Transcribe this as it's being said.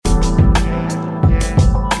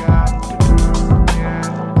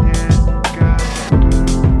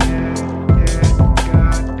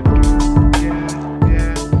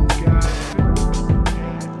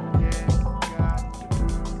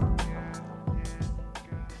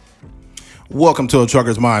Welcome to a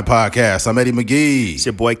Trucker's Mind podcast. I'm Eddie McGee. It's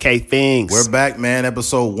your boy K Things. We're back, man.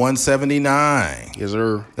 Episode 179. Yes,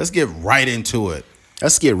 sir. Let's get right into it.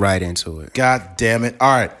 God damn it.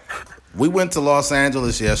 All right. We went to Los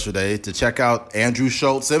Angeles yesterday to check out Andrew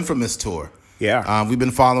Schultz's Infamous tour. Yeah. We've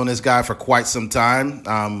been following this guy for quite some time.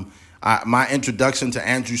 My introduction to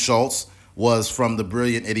Andrew Schultz was from the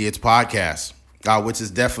Brilliant Idiots podcast, which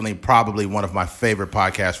is definitely probably one of my favorite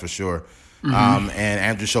podcasts for sure. And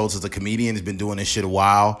Andrew Schultz is a comedian. He's been doing this shit a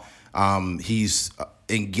while. He's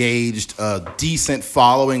engaged a decent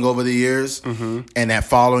following over the years, and that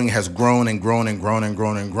following has grown and grown and grown and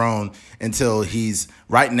grown and grown until he's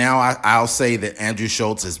right now. I'll say that Andrew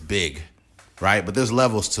Schultz is big, right? But there's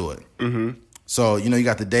levels to it. So you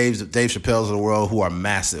got the Dave Chappelle's of the world who are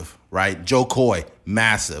massive, right? Joe Coy,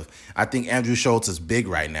 massive. I think Andrew Schultz is big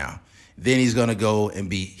right now. Then he's gonna go and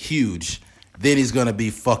be huge. Then he's going to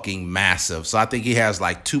be fucking massive. So I think he has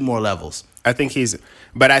like two more levels. I think he's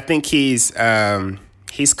kind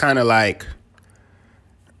of like,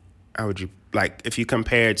 how would you, like if you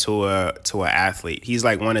compare to an athlete, he's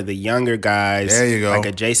like one of the younger guys. There you go. Like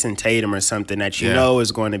a Jason Tatum or something that you know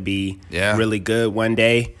is going to be really good one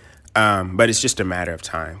day. But it's just a matter of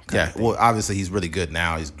time. Yeah, well, obviously he's really good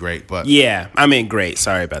now. He's great, but yeah, I mean, great.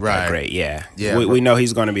 Sorry about Right. that. Great, yeah. We know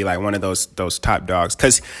he's going to be like one of those top dogs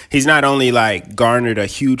because he's not only like garnered a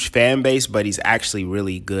huge fan base, but he's actually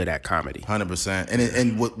really good at comedy. 100%.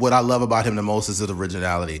 And what I love about him the most is his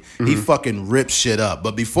originality. He fucking rips shit up.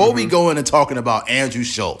 But before we go into talking about Andrew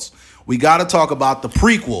Schultz, we got to talk about the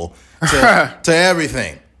prequel to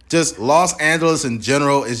everything. Just Los Angeles in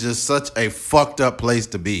general is just such a fucked up place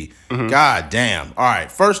to be. God damn. All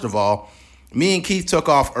right. First of all, me and Keith took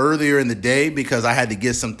off earlier in the day because I had to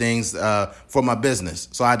get some things for my business.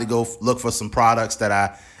 So I had to go look for some products that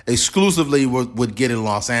I exclusively would get in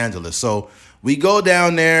Los Angeles. So we go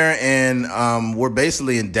down there and we're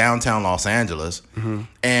basically in downtown Los Angeles.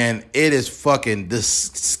 And it is fucking this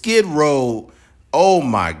Skid Row. Oh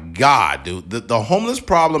my God, dude. The homeless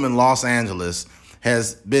problem in Los Angeles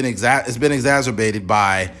has been exacerbated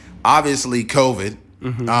by obviously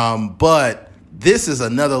COVID, but this is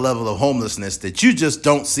another level of homelessness that you just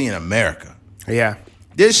don't see in America. Yeah,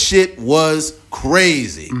 this shit was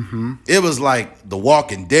crazy. It was like The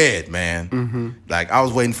Walking Dead, man. Like I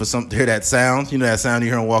was waiting for something to hear that sound. You know that sound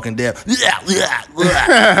you hear on Walking Dead? yeah,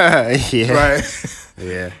 right.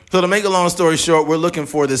 Yeah. So to make a long story short, we're looking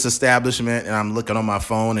for this establishment, and I'm looking on my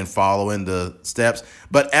phone and following the steps.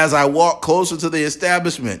 But as I walk closer to the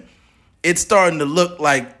establishment, it's starting to look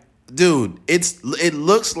like, dude, it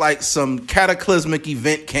looks like some cataclysmic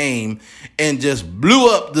event came and just blew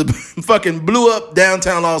up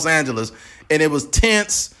downtown Los Angeles, and it was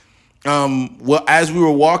tense. Well, as we were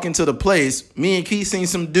walking to the place, me and Keith seen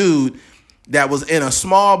some dude that was in a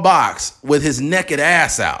small box with his naked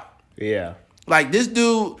ass out. Yeah. Like, this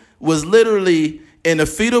dude was literally in a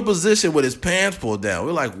fetal position with his pants pulled down.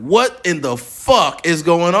 We're like, what in the fuck is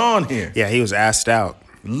going on here? Yeah, he was assed out.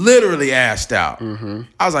 Literally assed out.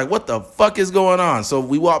 I was like, what the fuck is going on? So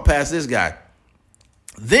we walked past this guy.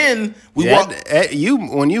 Then we walked.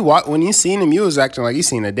 When you seen him, you was acting like you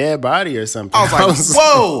seen a dead body or something. I was like,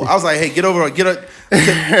 whoa. I was like, hey, get over.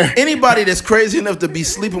 Anybody that's crazy enough to be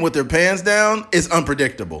sleeping with their pants down is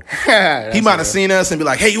unpredictable. He might have seen us and be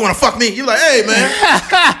like, hey, you want to fuck me? You like, hey, man,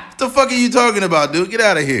 what the fuck are you talking about, dude? Get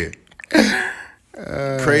out of here.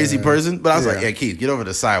 Crazy person. But I was like, yeah, Keith, get over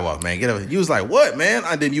the sidewalk, man. Get over. You was like, what, man?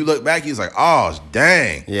 And then you look back, he was like, oh,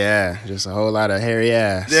 dang. Yeah, just a whole lot of hairy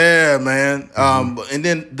ass. Yeah, man. And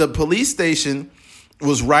then the police station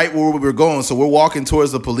was right where we were going. So we're walking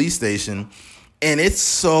towards the police station, and it's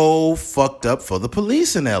so fucked up for the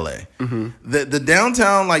police in LA. The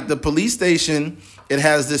downtown, like the police station, it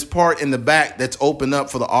has this part in the back that's open up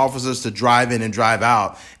for the officers to drive in and drive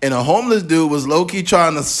out. And a homeless dude was low-key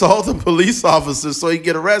trying to assault a police officer so he could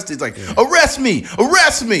get arrested. He's like, arrest me.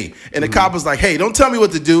 And the cop was like, hey, don't tell me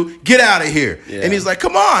what to do. Get out of here. Yeah. And he's like,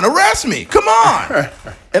 come on, arrest me. Come on.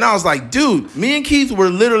 And I was like, dude, me and Keith were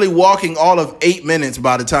literally walking all of 8 minutes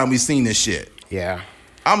by the time we seen this shit. Yeah.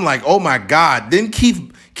 I'm like, oh my God. Then Keith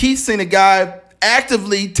seen a guy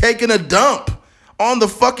actively taking a dump on the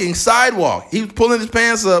fucking sidewalk. He was pulling his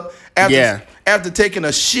pants up after taking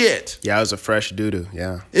a shit. Yeah, it was a fresh doo-doo.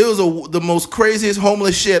 Yeah. It was the most craziest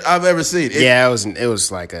homeless shit I've ever seen. It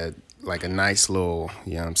was like a nice little,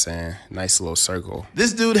 you know what I'm saying? Nice little circle.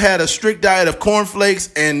 This dude had a strict diet of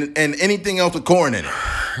cornflakes and anything else with corn in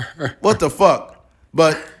it. What the fuck?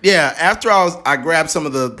 But yeah, after I grabbed some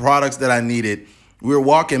of the products that I needed, we were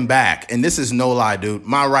walking back, and this is no lie, dude.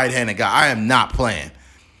 My right-handed guy, I am not playing.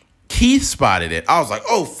 Keith spotted it. I was like,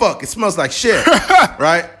 oh, fuck, it smells like shit,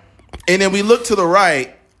 right? And then we look to the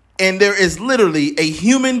right, and there is literally a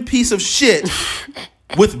human piece of shit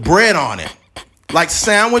with bread on it. Like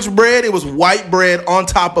sandwich bread. It was white bread on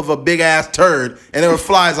top of a big-ass turd, and there were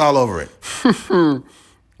flies all over it.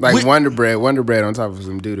 Like Wonder Bread on top of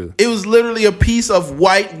some doo-doo. It was literally a piece of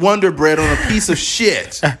white Wonder Bread on a piece of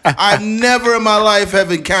shit. I've never in my life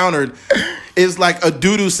have encountered. It's like a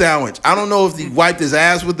doo-doo sandwich. I don't know if he wiped his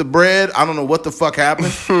ass with the bread. I don't know what the fuck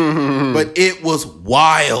happened. But it was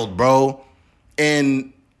wild, bro.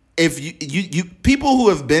 And if you people who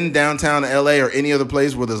have been downtown LA or any other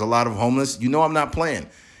place where there's a lot of homeless, you know I'm not playing.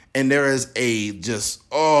 And there is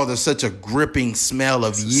there's such a gripping smell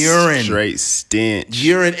of urine. Straight stench.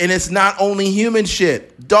 Urine. And it's not only human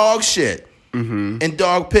shit, dog shit, and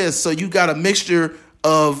dog piss. So you got a mixture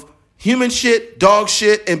of human shit, dog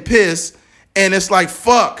shit, and piss. And it's like,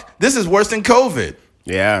 fuck, this is worse than COVID.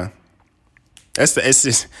 Yeah.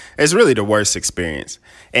 It's really the worst experience.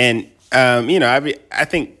 And, I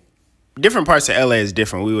think different parts of LA is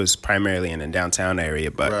different. We was primarily in the downtown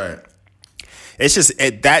area, but right. It's just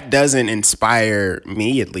that doesn't inspire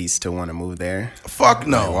me, at least, to want to move there. Fuck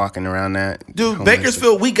no. Like walking around that. Dude,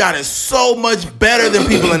 Bakersfield, we got it so much better than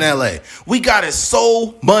people in LA. We got it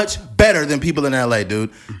so much better than people in LA, dude.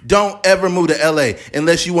 Don't ever move to LA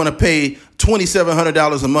unless you want to pay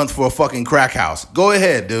 $2,700 a month for a fucking crack house. Go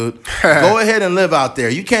ahead, dude. Go ahead and live out there.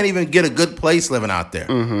 You can't even get a good place living out there.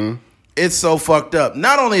 Mm-hmm. It's so fucked up.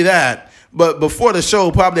 Not only that, but before the show,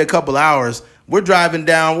 probably a couple hours, we're driving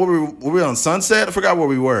down. Were we on Sunset? I forgot where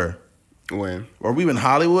we were. When? Were we in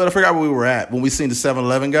Hollywood? I forgot where we were at when we seen the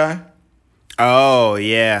 7-Eleven guy. Oh,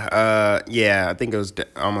 yeah. I think it was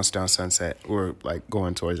almost down Sunset. We're like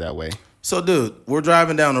going towards that way. So, dude, we're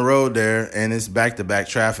driving down the road there, and it's back-to-back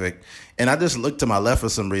traffic. And I just looked to my left for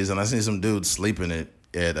some reason. I seen some dude sleeping at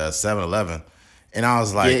 7-Eleven. And I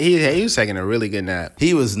was like... Yeah, he was taking a really good nap.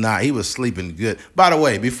 He was not. He was sleeping good. By the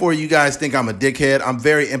way, before you guys think I'm a dickhead, I'm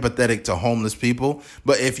very empathetic to homeless people.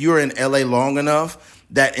 But if you're in L.A. long enough,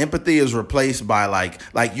 that empathy is replaced by like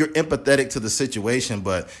you're empathetic to the situation,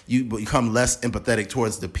 but you become less empathetic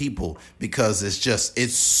towards the people because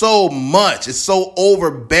it's so much. It's so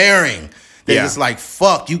overbearing that it's like,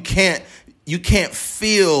 fuck, you can't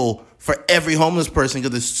feel for every homeless person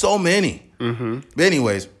because there's so many. Mm-hmm. But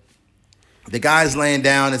anyways... The guy's laying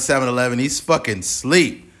down at 7-Eleven. He's fucking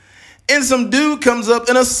asleep. And some dude comes up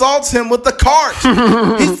and assaults him with the cart.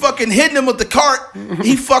 He's fucking hitting him with the cart.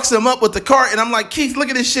 He fucks him up with the cart. And I'm like, Keith, look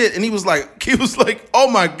at this shit. And he was like, oh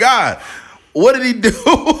my God, what did he do?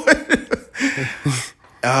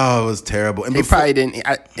 Oh, it was terrible. And he probably didn't.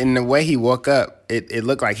 In the way he woke up, it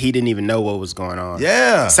looked like he didn't even know what was going on.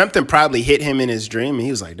 Yeah. Something probably hit him in his dream. And he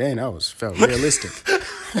was like, dang, felt realistic.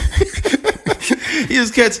 He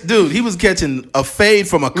was catching a fade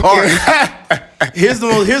from a cart. Here's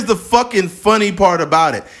the fucking funny part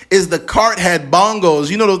about it is the cart had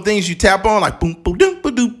bongos. You know those things you tap on like boom boom boom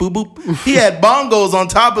boom boom boom. He had bongos on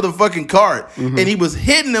top of the fucking cart, and he was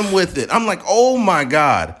hitting them with it. I'm like, oh my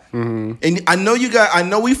God. Mm-hmm. And I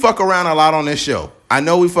know we fuck around a lot on this show. I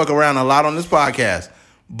know we fuck around a lot on this podcast,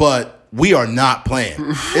 but we are not playing.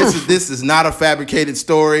 This is not a fabricated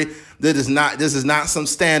story. This is not some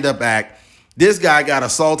stand-up act. This guy got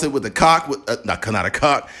assaulted with a cart. With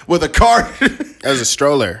a cart. It was a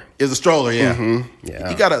stroller. It was a stroller, yeah. Mm-hmm. Yeah.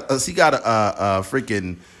 He got a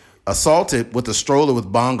freaking assaulted with a stroller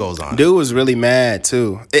with bongos on it. Dude was really mad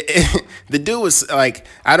too. The dude was like,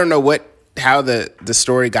 I don't know how the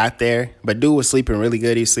story got there, but dude was sleeping really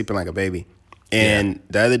good. He was sleeping like a baby, and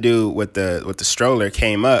the other dude with the stroller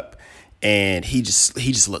came up. And he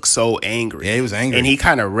just looked so angry. Yeah, he was angry. And he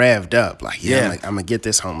kind of revved up. Like, I'm gonna get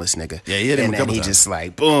this homeless nigga. Yeah, he hit him and a couple then he times. just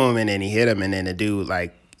like, boom, and then he hit him. And then the dude,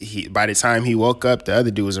 like, by the time he woke up, the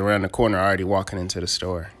other dude was around the corner already walking into the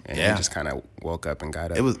store. And he just kind of woke up and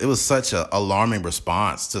got up. It was such an alarming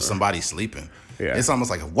response to somebody sleeping. Yeah. It's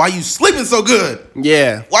almost like, why you sleeping so good?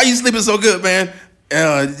 Yeah. Why you sleeping so good, man?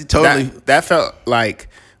 Totally. That felt like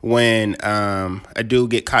when a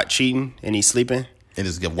dude get caught cheating and he's sleeping. And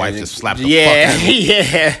his wife just slapped the fuck out of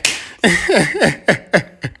him.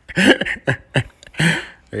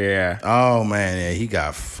 Yeah. Oh, man. Yeah, he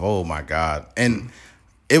got, oh, my God. And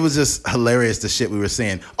it was just hilarious, the shit we were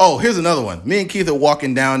seeing. Oh, here's another one. Me and Keith are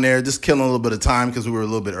walking down there, just killing a little bit of time because we were a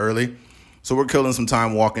little bit early. So we're killing some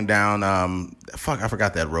time walking down, I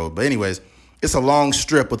forgot that road. But anyways, it's a long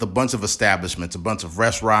strip with a bunch of establishments, a bunch of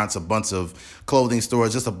restaurants, a bunch of clothing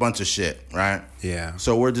stores, just a bunch of shit, right? Yeah.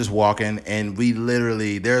 So we're just walking, and we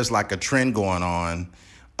literally, there's like a trend going on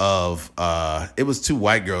of, it was two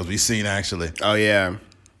white girls we seen, actually. Oh, yeah.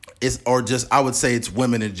 I would say it's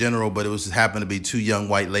women in general, but it was just happened to be two young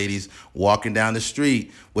white ladies walking down the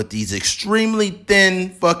street with these extremely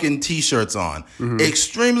thin fucking t-shirts on,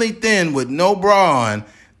 extremely thin with no bra on,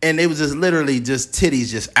 and it was just literally just titties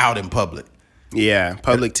just out in public. Yeah,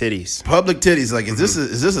 public titties. Public titties. Like, is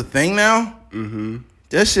this a thing now? Mm-hmm.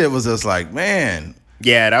 That shit was just like, man.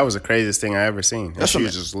 Yeah, that was the craziest thing I ever seen. She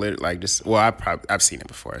was just lit, like this. Well, I've seen it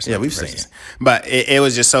before. Yeah, we've seen it, but it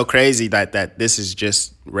was just so crazy that this is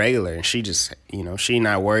just regular, and she just she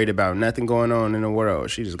not worried about nothing going on in the world.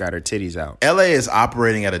 She just got her titties out. LA is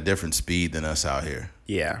operating at a different speed than us out here.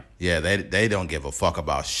 Yeah, they don't give a fuck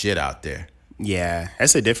about shit out there. Yeah,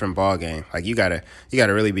 that's a different ball game. Like you gotta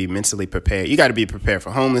really be mentally prepared. You gotta be prepared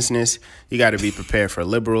for homelessness. You gotta be prepared for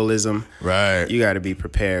liberalism. Right. You gotta be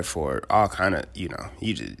prepared for all kind of you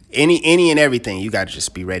just any and everything. You gotta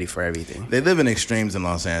just be ready for everything. They live in extremes in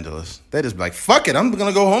Los Angeles. They just be like, fuck it, I'm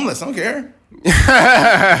gonna go homeless. I don't care.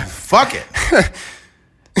 Fuck it.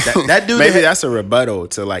 That dude. Maybe that's a rebuttal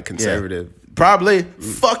to like conservative. Yeah, probably.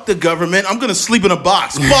 Fuck the government. I'm gonna sleep in a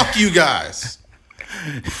box. Fuck you guys.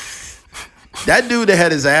 That dude that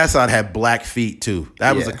had his ass out had black feet too.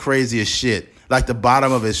 That was the craziest shit. Like the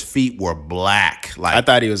bottom of his feet were black. Like I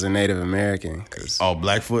thought he was a Native American. Oh,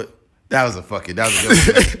 Blackfoot? That was a good one.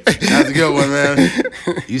 That was a good one,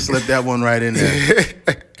 man. You slipped that one right in there.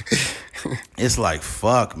 It's like,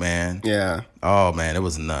 fuck, man. Yeah. Oh, man, it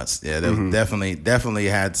was nuts. Yeah, there was definitely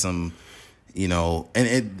had some, and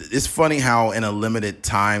it's funny how in a limited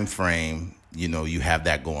time frame, you have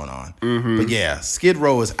that going on. But yeah, Skid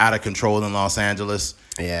Row is out of control in Los Angeles.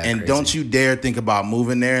 Yeah, and crazy. Don't you dare think about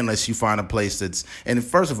moving there unless you find a place that's. And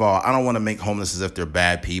first of all, I don't want to make homeless as if they're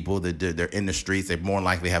bad people. They're in the streets. They more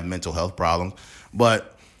likely have mental health problems.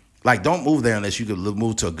 But like, don't move there unless you could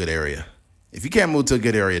move to a good area. If you can't move to a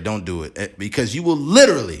good area, don't do it, because you will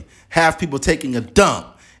literally have people taking a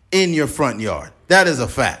dump in your front yard. That is a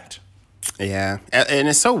fact. Yeah, and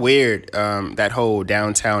it's so weird, that whole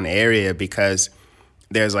downtown area, because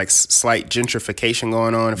there's like slight gentrification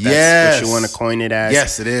going on, if that's what you want to coin it as.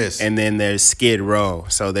 Yes, it is. And then there's Skid Row.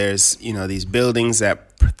 So there's, these buildings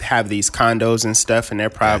that have these condos and stuff, and they're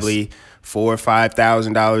probably $4,000 or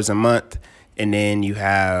 $5,000 a month. And then you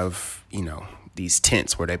have, these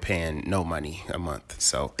tents where they're paying no money a month.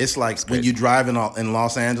 So it's like when you drive in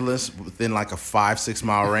Los Angeles within like a 5-6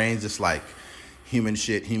 mile range, it's like human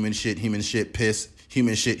shit, piss,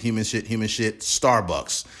 human shit,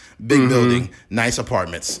 Starbucks, big building, nice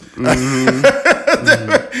apartments.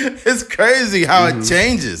 It's crazy how it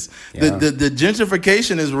changes. Yeah. The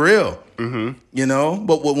gentrification is real,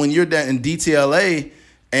 But when you're down in DTLA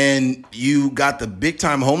and you got the big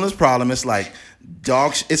time homeless problem, it's like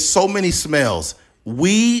it's so many smells: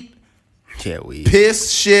 weed,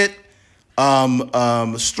 piss, shit.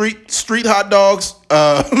 Street hot dogs,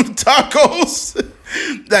 tacos.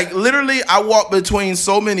 Like literally, I walked between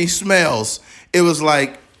so many smells. It was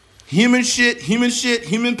like human shit, human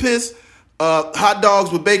piss, hot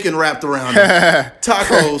dogs with bacon wrapped around them,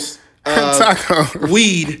 tacos,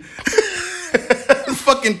 weed.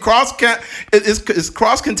 Fucking is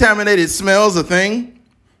cross contaminated smells a thing?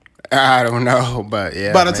 I don't know, but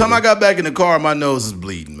yeah. By the time I got back in the car, my nose is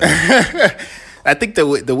bleeding, man. I think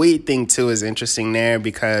the weed thing too is interesting there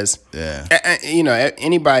because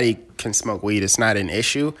anybody can smoke weed. It's not an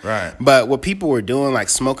issue, right? But what people were doing, like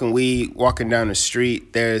smoking weed, walking down the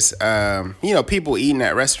street, there's people eating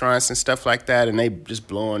at restaurants and stuff like that, and they just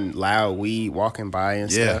blowing loud weed walking by and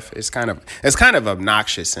stuff. It's kind of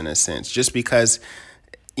obnoxious in a sense, just because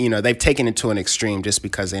they've taken it to an extreme, just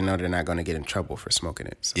because they know they're not going to get in trouble for smoking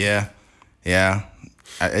it. So. Yeah.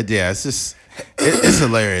 It's just it's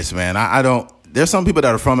hilarious, man. I don't. There's some people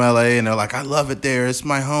that are from LA and they're like, I love it there. It's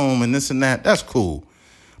my home and this and that. That's cool.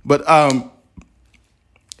 But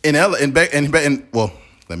in LA, well,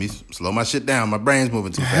 let me slow my shit down. My brain's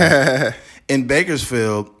moving too fast. In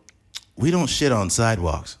Bakersfield, we don't shit on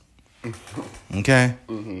sidewalks. Okay?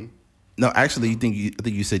 Mm-hmm. No, actually, I think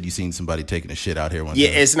you said you seen somebody taking a shit out here one time.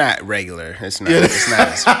 Yeah, it's not regular. It's not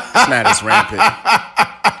as rampant.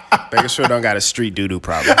 Bakersfield don't got a street doo-doo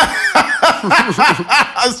problem.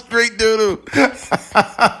 A street doo-doo.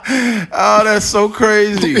 Oh, that's so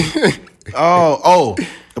crazy. Oh,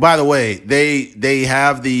 by the way, they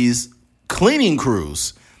have these cleaning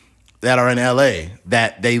crews that are in LA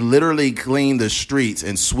that they literally clean the streets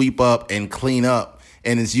and sweep up and clean up,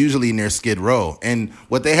 and it's usually near Skid Row. And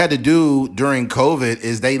what they had to do during COVID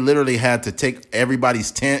is they literally had to take everybody's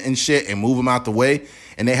tent and shit and move them out the way,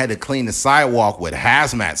 and they had to clean the sidewalk with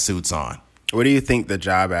hazmat suits on. What do you think the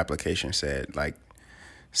job application said? Like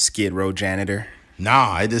Skid Row janitor?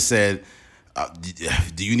 Nah, I just said,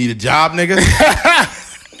 do you need a job, nigga?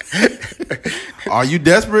 Are you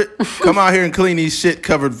desperate? Come out here and clean these shit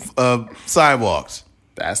covered sidewalks.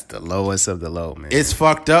 That's the lowest of the low, man. It's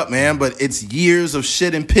fucked up, man, but it's years of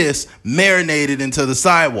shit and piss marinated into the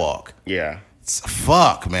sidewalk. Yeah.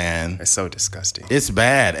 Fuck, man. It's so disgusting. It's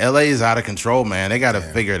bad. LA is out of control, man. They got to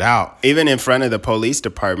figure it out. Even in front of the police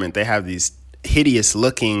department, they have these hideous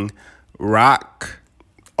looking rock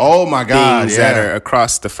Oh my God! things that are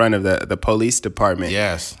across the front of the police department.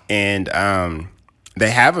 Yes, and they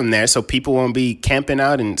have them there so people won't be camping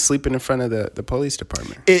out and sleeping in front of the police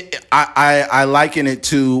department. I liken it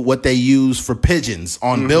to what they use for pigeons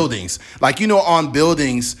on buildings. Like, you know, on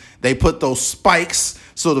buildings they put those spikes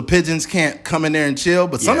so the pigeons can't come in there and chill.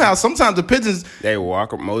 But sometimes the pigeons, they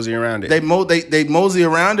walk mosey around it. They mosey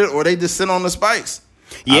around it, or they just sit on the spikes.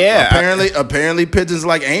 Yeah, apparently pigeons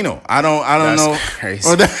like anal. I don't know.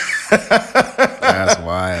 Crazy. That's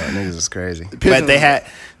wild. Niggas is crazy. But they had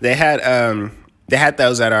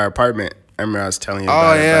those at our apartment. I remember I was telling you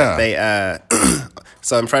about it. Yeah. They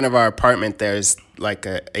so in front of our apartment there's like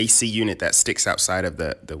a AC unit that sticks outside of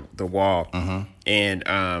the wall. Mm-hmm.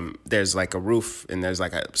 And there's like a roof, and there's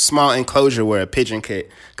like a small enclosure where a pigeon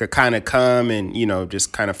could kind of come and, you know,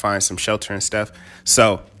 just kind of find some shelter and stuff.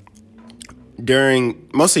 So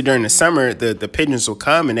mostly during the summer, the pigeons will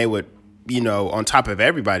come and they would, you know, on top of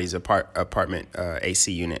everybody's apartment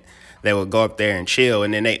AC unit, they would go up there and chill.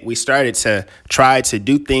 And then we started to try to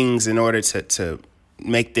do things in order to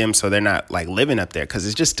make them so they're not like living up there, because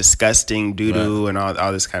it's just disgusting doo-doo and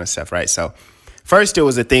all this kind of stuff, right? So first it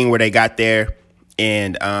was a thing where they got there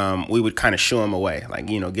and we would kind of shoo them away,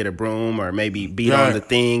 like, you know, get a broom or maybe beat on the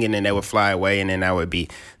thing, and then they would fly away, and then that would be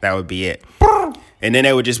it. And then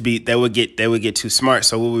they would get too smart.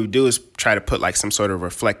 So what we would do is try to put like some sort of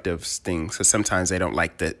reflective thing. So sometimes they don't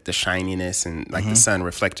like the shininess and like the sun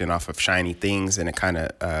reflecting off of shiny things, and it kind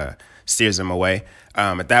of steers them away.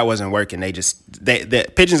 But that wasn't working. The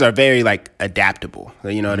pigeons are very like adaptable.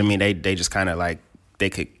 You know what I mean? They just kind of like,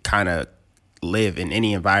 they could kind of live in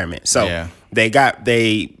any environment. So they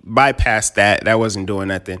bypassed that. That wasn't doing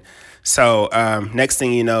nothing. So next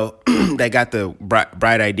thing you know, they got the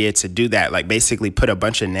bright idea to do that, like basically put a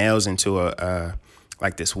bunch of nails into a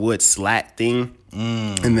like this wood slat thing,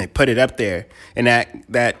 and they put it up there, and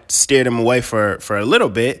that steered them away for a little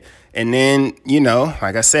bit. And then, you know,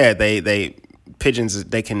 like I said, pigeons,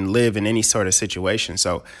 they can live in any sort of situation.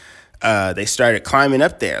 So they started climbing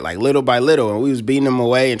up there like little by little, and we was beating them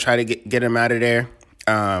away and try to get them out of there.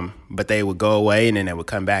 But they would go away, and then they would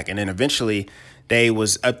come back, and then eventually they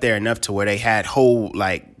was up there enough to where they had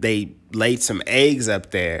they laid some eggs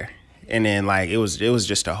up there, and then like it was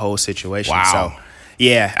just a whole situation. Wow. So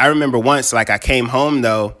yeah, I remember once, like I came home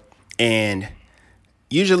though, and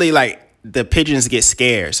usually like the pigeons get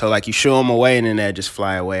scared, so like you shoo them away and then they just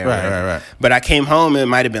fly away. Right. But I came home, it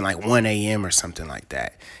might have been like 1 a.m. or something like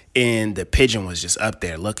that, and the pigeon was just up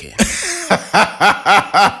there looking.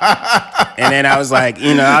 And then I was like,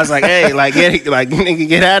 hey, like nigga,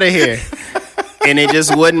 get out of here. And it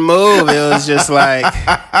just wouldn't move. It was just like,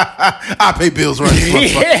 I pay bills right.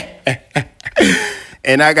 Yeah.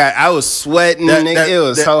 And I was sweating. It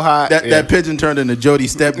was so hot. That pigeon turned into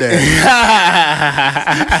Jody's stepdad.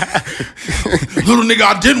 Little nigga,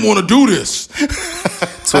 I didn't want to do this.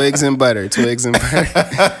 Twigs and butter.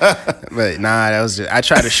 But nah, that was just, I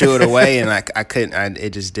tried to shoo it away, and I couldn't.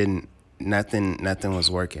 It just didn't. Nothing was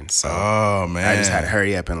working. So oh man, I just had to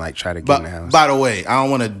hurry up and like try to get in the house. By the way, I don't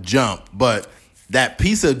want to jump, but that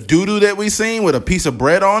piece of doo-doo that we seen with a piece of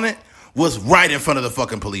bread on it was right in front of the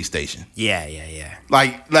fucking police station. Yeah.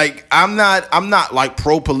 Like I'm not like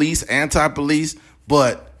pro-police, anti-police,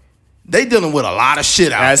 but they dealing with a lot of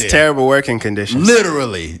shit out there. That's terrible working conditions.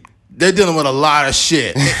 Literally, they're dealing with a lot of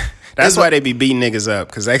shit. That's why they be beating niggas up,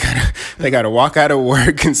 because they gotta walk out of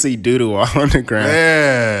work and see doo-doo all on the ground.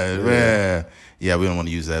 Yeah. Yeah, we don't want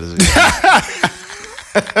to use that as a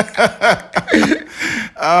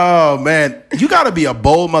Oh man, you gotta be a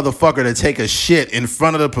bold motherfucker to take a shit in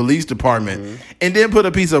front of the police department and then put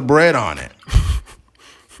a piece of bread on it.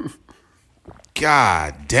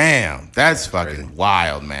 God damn, that's fucking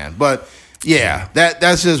wild, man. But yeah,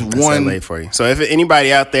 that's just one LA for you. So if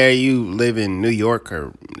anybody out there, you live in New York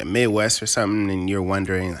or the Midwest or something, and you're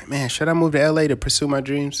wondering, like, man, should I move to LA to pursue my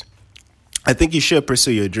dreams? I think you should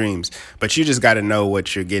pursue your dreams, but you just got to know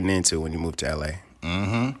what you're getting into when you move to LA.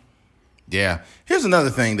 Mm-hmm. Yeah. Here's another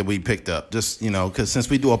thing that we picked up, just, you know, because since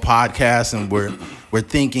we do a podcast and we're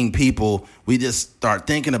thinking people, we just start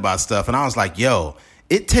thinking about stuff. And I was like, yo,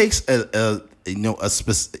 it takes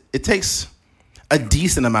it takes a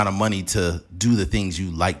decent amount of money to do the things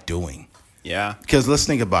you like doing. Yeah. Because let's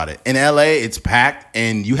think about it. In LA, it's packed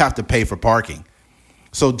and you have to pay for parking.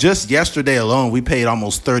 So just yesterday alone, we paid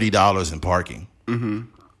almost $30 in parking. Mm-hmm.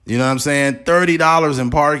 You know what I'm saying? $30 in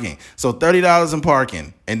parking. So $30 in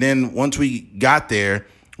parking. And then once we got there,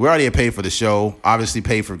 we already had paid for the show. Obviously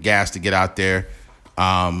paid for gas to get out there.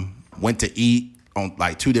 Went to eat on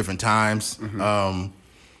like 2 different times. Mm-hmm.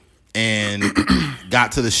 And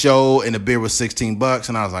got to the show and the beer was $16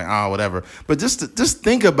 and I was like, oh, whatever. But just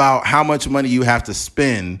think about how much money you have to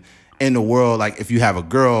spend in the world, like if you have a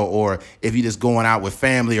girl or if you're just going out with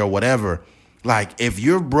family or whatever. Like if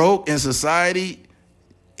you're broke in society,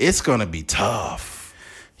 it's gonna be tough.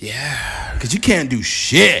 Yeah, because you can't do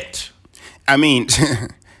shit. I mean,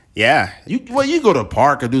 yeah. You go to a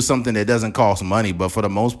park or do something that doesn't cost money, but for the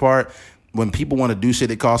most part, when people want to do shit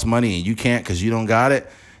that costs money and you can't because you don't got it,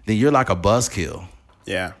 then you're like a buzzkill.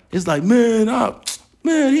 Yeah. It's like, man,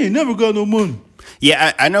 he ain't never got no money.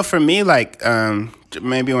 Yeah, I know for me, like,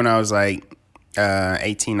 maybe when I was like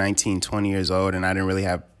 18, 19, 20 years old and I didn't really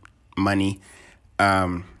have money,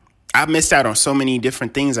 I missed out on so many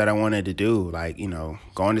different things that I wanted to do, like, you know,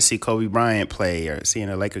 going to see Kobe Bryant play or seeing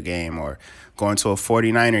a Laker game or going to a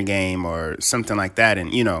 49er game or something like that.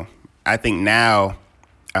 And, you know, I think now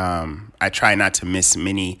I try not to miss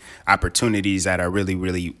many opportunities that I really,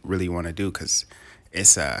 really, really want to do because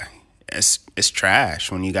it's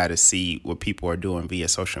trash when you got to see what people are doing via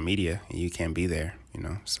social media and you can't be there, you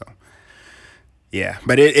know, so. Yeah,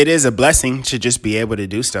 but it is a blessing to just be able to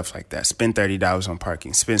do stuff like that. Spend $30 on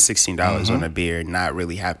parking, spend $16 on a beer, not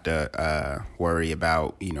really have to worry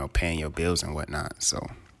about, you know, paying your bills and whatnot. So,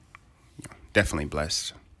 you know, definitely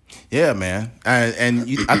blessed. Yeah, man. And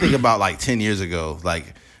I think about like 10 years ago, like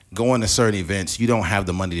going to certain events, you don't have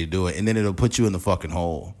the money to do it, and then it'll put you in the fucking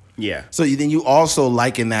hole. Yeah. So then you also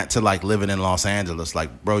liken that to like living in Los Angeles.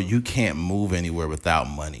 Like, bro, you can't move anywhere without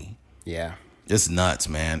money. Yeah. It's nuts,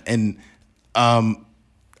 man. And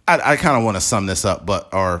I kind of want to sum this up,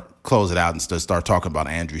 or close it out and start talking about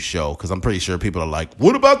Andrew's show, because I'm pretty sure people are like,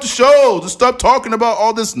 what about the show? Just stop talking about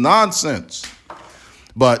all this nonsense.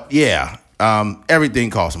 But yeah, everything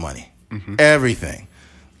costs money. Mm-hmm. Everything.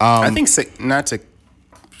 I think not to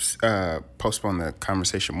postpone the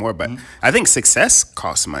conversation more, but I think success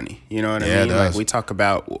costs money. You know what I mean? It does. Like we talk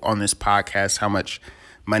about on this podcast how much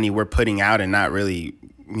money we're putting out and not really,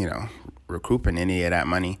 you know, recouping any of that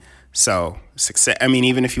money. So success, I mean,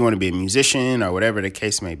 even if you want to be a musician or whatever the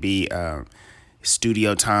case may be,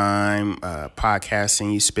 studio time,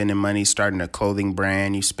 podcasting, you spending money, starting a clothing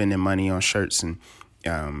brand, you spending money on shirts and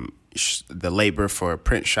the labor for a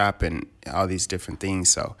print shop and all these different things.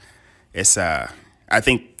 So it's, I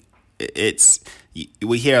think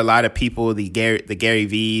we hear a lot of people, the Gary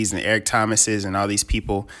V's and the Eric Thomases and all these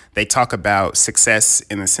people, they talk about success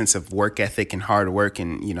in the sense of work ethic and hard work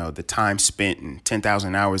and, you know, the time spent and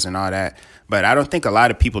 10,000 hours and all that. But I don't think a lot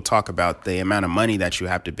of people talk about the amount of money that you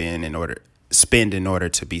have to spend in order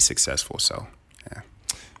to be successful. So, yeah.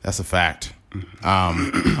 That's a fact. All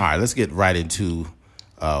right, let's get right into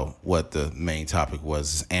what the main topic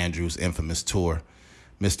was, Andrew's infamous tour,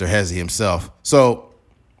 Mr. Hezzy himself. So,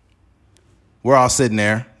 we're all sitting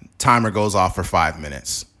there. Timer goes off for 5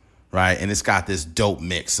 minutes, right? And it's got this dope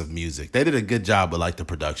mix of music. They did a good job with like the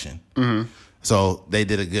production. Mm-hmm. So they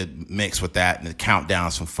did a good mix with that, and the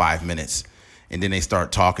countdowns from 5 minutes, and then they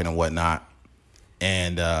start talking and whatnot.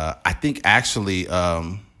 And I think actually,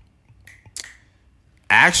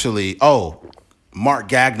 Mark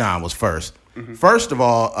Gagnon was first. Mm-hmm. First of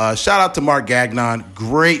all, shout out to Mark Gagnon.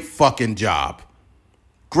 Great fucking job.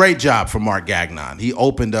 Great job for Mark Gagnon. He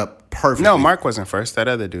opened up perfectly. No, Mark wasn't first. That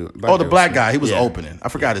other dude. The black guy. He was opening. I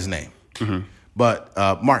forgot his name. Mm-hmm.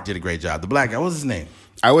 But Mark did a great job. The black guy, what was his name?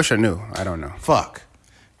 I wish I knew. I don't know. Fuck.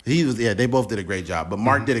 They both did a great job. But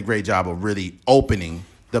Mark did a great job of really opening.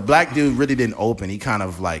 The black dude really didn't open. He kind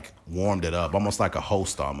of like warmed it up, almost like a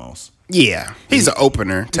host almost. Yeah. He's an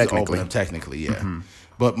opener, technically. Yeah. Mm-hmm.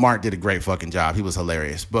 But Mark did a great fucking job. He was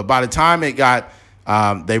hilarious. But by the time it got,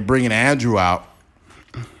 they bringing Andrew out,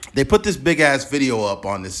 they put this big ass video up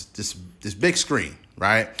on this big screen,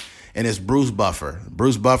 right? And it's Bruce Buffer.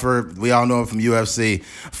 Bruce Buffer, we all know him from UFC,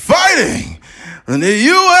 fighting in the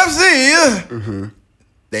UFC. Mm-hmm.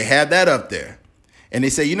 They had that up there. And they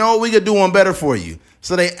say, you know what, we could do one better for you.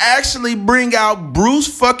 So they actually bring out Bruce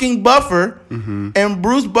fucking Buffer, and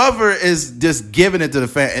Bruce Buffer is just giving it to the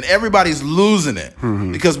fan, and everybody's losing it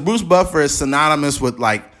because Bruce Buffer is synonymous with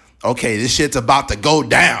like, okay, this shit's about to go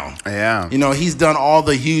down. Yeah. You know, he's done all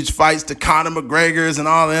the huge fights to Conor McGregor's and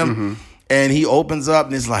all them. And he opens up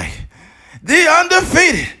and it's like, the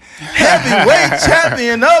undefeated heavyweight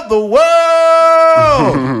champion of the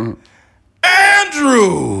world,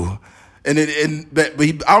 Andrew. But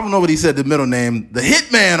I don't know what he said, the middle name, the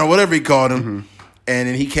Hitman or whatever he called him. And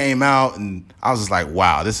then he came out, and I was just like,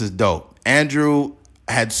 wow, this is dope. Andrew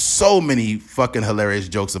had so many fucking hilarious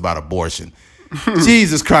jokes about abortion.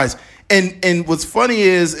 Jesus Christ. And what's funny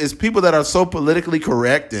is people that are so politically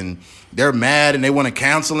correct and they're mad and they want to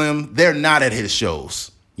cancel him, they're not at his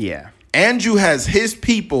shows. Yeah. Andrew has his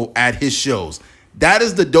people at his shows. That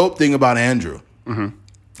is the dope thing about Andrew. Mm-hmm.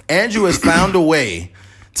 Andrew has found a way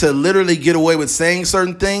to literally get away with saying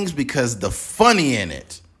certain things because the funny in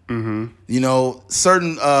it. Mm-hmm. You know,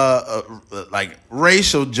 certain like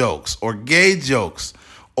racial jokes or gay jokes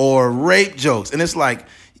or rape jokes. And it's like,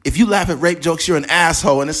 if you laugh at rape jokes, you're an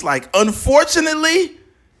asshole. And it's like, unfortunately,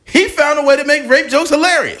 he found a way to make rape jokes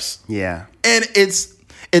hilarious. Yeah. And it's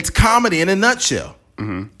comedy in a nutshell.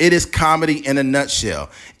 Mm-hmm. It is comedy in a nutshell.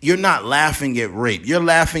 You're not laughing at rape. You're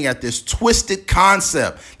laughing at this twisted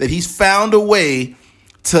concept that he's found a way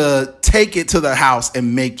to take it to the house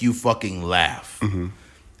and make you fucking laugh. Mm-hmm.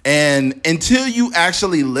 And until you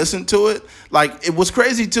actually listen to it, like, what's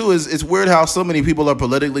crazy too is it's weird how so many people are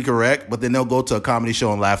politically correct, but then they'll go to a comedy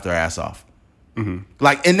show and laugh their ass off. Mm-hmm.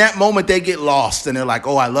 Like, in that moment, they get lost and they're like,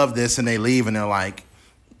 oh, I love this. And they leave and they're like,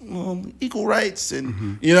 well, equal rights.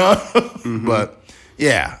 And, you know, but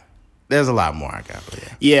yeah, there's a lot more I got.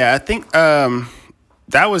 Yeah, I think that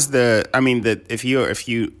was if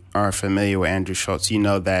you are familiar with Andrew Schulz, you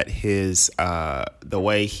know that his the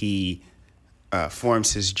way he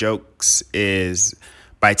forms his jokes is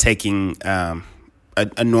by taking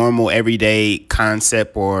a normal everyday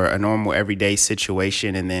concept or a normal everyday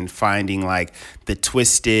situation and then finding like the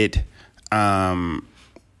twisted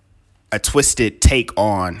a twisted take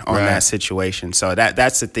on right. that situation. So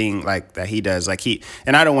that's the thing like that he does. Like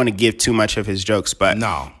and I don't want to give too much of his jokes, but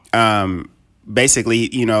no.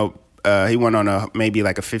 Basically, you know, he went on maybe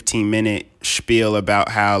like a 15-minute spiel about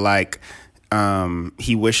how like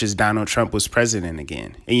he wishes Donald Trump was president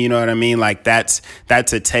again. And you know what I mean? Like that's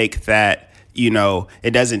a take that, you know,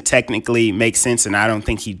 it doesn't technically make sense. And I don't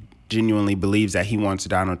think he genuinely believes that he wants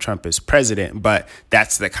Donald Trump as president, but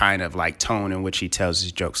that's the kind of like tone in which he tells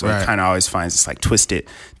his jokes. So right. He kind of always finds this like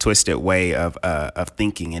twisted way of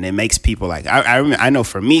thinking. And it makes people like, I know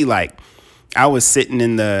for me, like, I was sitting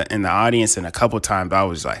in the audience and a couple times I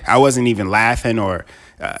was like, I wasn't even laughing or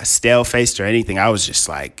stale faced or anything. I was just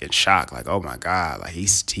like in shock, like, oh my God, like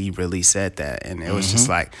he really said that. And it was just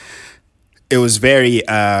like, it was very,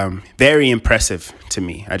 very impressive to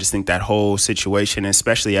me. I just think that whole situation,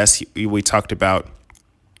 especially as we talked about,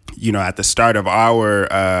 you know, at the start of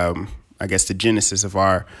our, I guess the genesis of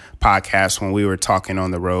our podcast when we were talking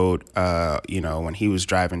on the road, you know, when he was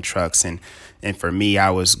driving trucks and for me,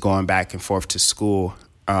 I was going back and forth to school.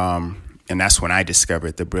 And that's when I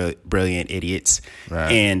discovered the Brilliant Idiots.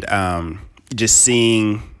 Right. And just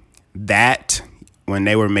seeing that when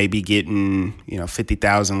they were maybe getting, you know,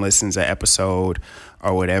 50,000 listens an episode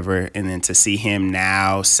or whatever. And then to see him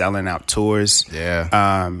now selling out tours. Yeah.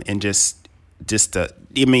 And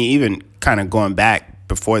even kind of going back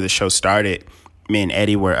before the show started, me and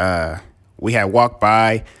Eddie we had walked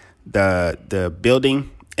by the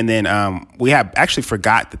building. And then we had actually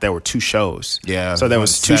forgot that there were two shows. Yeah. So there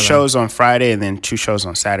was two shows on Friday and then two shows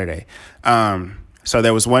on Saturday. So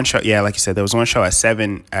there was one show. Yeah, like you said, there was one show at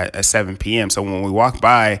 7 p.m. So when we walked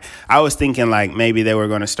by, I was thinking like maybe they were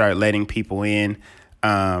going to start letting people in,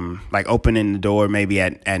 like opening the door maybe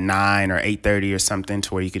at 9 or 8:30 or something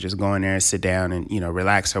to where you could just go in there and sit down and, you know,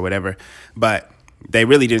 relax or whatever. But they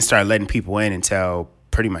really didn't start letting people in until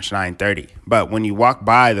pretty much 9:30. But when you walk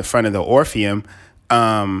by the front of the Orpheum,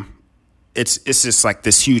 it's just like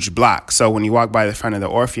this huge block. So when you walk by the front of the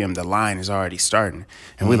Orpheum, the line is already starting.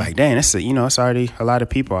 And we're like, dang, it's already a lot of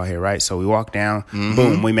people out here, right? So we walk down,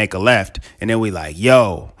 boom, we make a left. And then we like,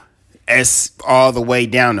 yo, it's all the way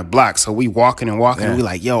down the block. So we walking and walking. And we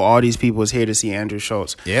like, yo, all these people is here to see Andrew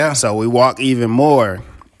Schulz. Yeah. So we walk even more.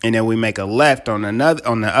 And then we make a left on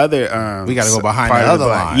the other. We got to go behind the other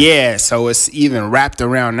line. Yeah. So it's even wrapped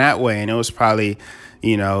around that way. And it was probably,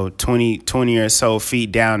 you know, 20 or so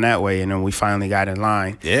feet down that way. And then we finally got in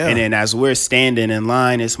line. Yeah. And then as we're standing in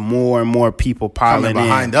line, it's more and more people piling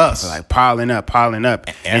behind us. Like piling up.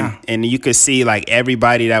 Yeah. And you could see like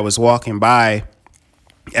everybody that was walking by,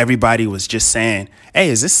 everybody was just saying, hey,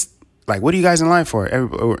 is this like, what are you guys in line for?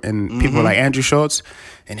 And people were like, Andrew Schulz.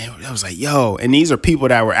 And I was like, yo, and these are people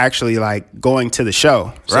that were actually like going to the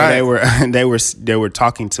show. So right. they were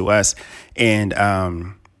talking to us and,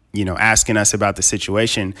 you know, asking us about the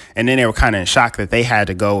situation. And then they were kind of in shock that they had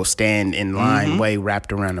to go stand in line way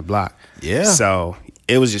wrapped around the block. Yeah. So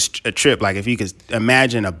it was just a trip. Like if you could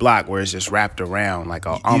imagine a block where it's just wrapped around like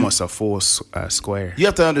almost a full square. You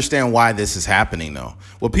have to understand why this is happening, though.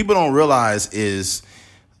 What people don't realize is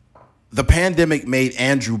the pandemic made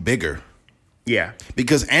Andrew bigger. Yeah.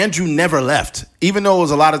 Because Andrew never left. Even though it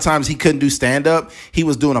was a lot of times he couldn't do stand-up, he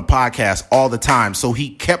was doing a podcast all the time. So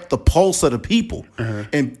he kept the pulse of the people.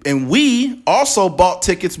 And we also bought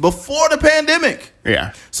tickets before the pandemic.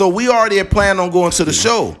 Yeah. So we already had planned on going to the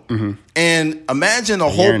show. And imagine a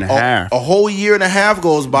whole year and a half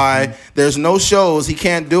goes by. There's no shows. He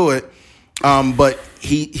can't do it. But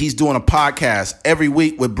he's doing a podcast every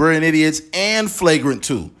week with Brilliant Idiots and Flagrant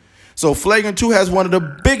 2. So Flagrant 2 has one of the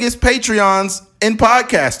biggest Patreons in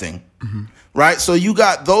podcasting, right? So you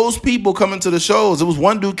got those people coming to the shows. There was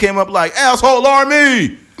one dude came up like, asshole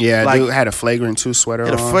army. Yeah, like, dude had a Flagrant 2 sweater on.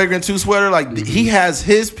 Had a Flagrant 2 sweater. Like, he has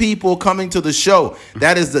his people coming to the show.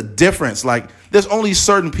 That is the difference. Like, there's only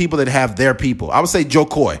certain people that have their people. I would say Joe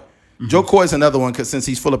Coy. Joe Coy is another one because since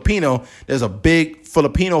he's Filipino, there's a big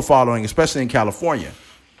Filipino following, especially in California.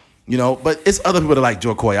 You know, but it's other people that like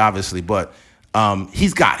Joe Coy, obviously, but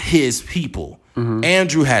he's got his people.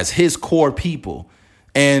 Andrew has his core people.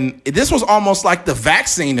 And this was almost like the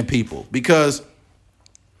vaccine to people because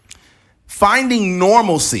finding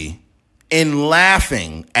normalcy in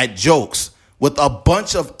laughing at jokes with a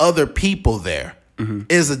bunch of other people there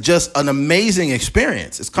is just an amazing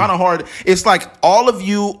experience. It's kind of hard. It's like all of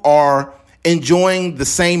you are enjoying the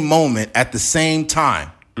same moment at the same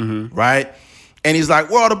time, right? And he's like,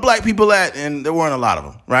 where are the black people at? And there weren't a lot of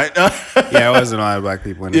them, right? Yeah, it wasn't a lot of black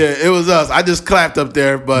people in there. Yeah, it was us. I just clapped up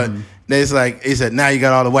there, but it's like, he said, now you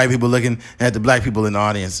got all the white people looking at the black people in the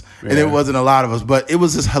audience. And it wasn't a lot of us, but it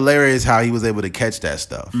was just hilarious how he was able to catch that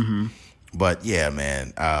stuff. But yeah,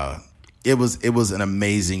 man, it was an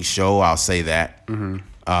amazing show. I'll say that.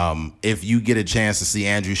 If you get a chance to see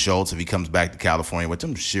Andrew Schulz, if he comes back to California, which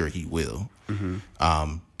I'm sure he will,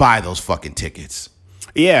 buy those fucking tickets.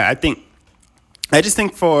 Yeah, I just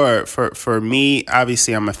think for me,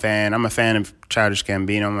 obviously I'm a fan. I'm a fan of Childish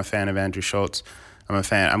Gambino. I'm a fan of Andrew Schulz. I'm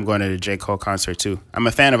going to the J. Cole concert too. I'm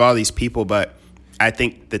a fan of all these people, but I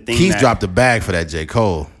think the thing Keith dropped a bag for that J.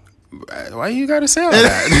 Cole. Why you gotta say all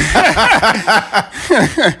that?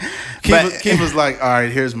 Keith was like, all right,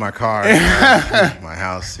 here's my car, my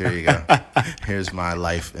house. Here you go. Here's my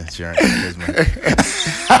life insurance. This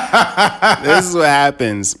is what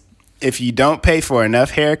happens. If you don't pay for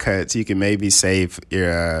enough haircuts, you can maybe save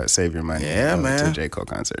your money. Yeah, man. To a J. Cole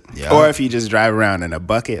concert. Yeah. Or if you just drive around in a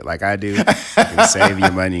bucket like I do, you can save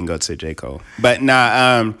your money and go to J. Cole. But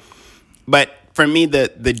but for me,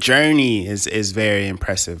 the journey is very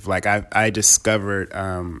impressive. Like I discovered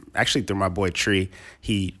actually through my boy Tree,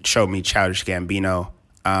 he showed me Childish Gambino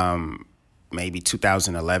maybe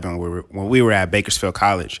 2011 when we were at Bakersfield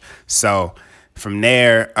College. So from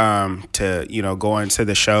there to going to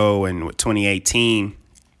the show in 2018,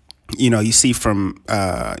 you see from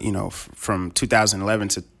 2011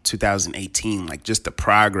 to 2018, like just the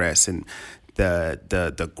progress and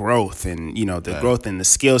the growth and the growth in the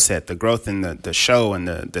skill set, the growth in the show and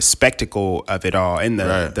the spectacle of it all, and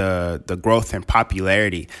the growth in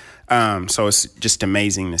popularity. So it's just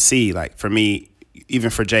amazing to see. Like for me, even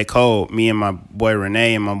for J. Cole, me and my boy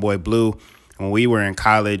Renee and my boy Blue, when we were in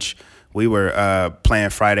college, we were playing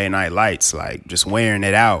Friday Night Lights, like just wearing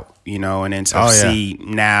it out, and then to see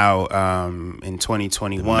now in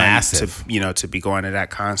 2021 massive. to be going to that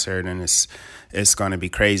concert, and it's going to be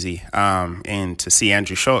crazy. And to see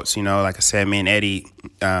Andrew Schulz, like I said, me and Eddie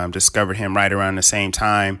discovered him right around the same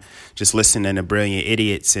time, just listening to Brilliant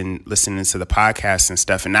Idiots and listening to the podcast and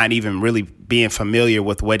stuff, and not even really being familiar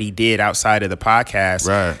with what he did outside of the podcast.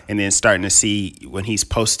 Right. And then starting to see when he's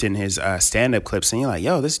posting his stand-up clips, and you're like,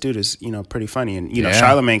 yo, this dude is, pretty funny. And,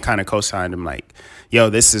 Charlamagne kind of co-signed him like, yo,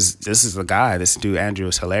 this is the guy. This dude, Andrew,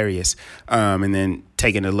 is hilarious. And then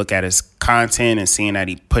taking a look at his content and seeing that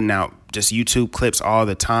he putting out just YouTube clips all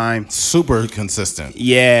the time. Super consistent.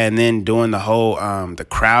 Yeah, and then doing the whole the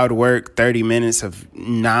crowd work, 30 minutes of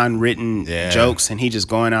non-written jokes, and he just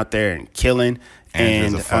going out there and killing.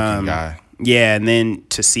 Andrew's a fucking guy. Yeah, and then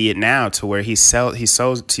to see it now to where he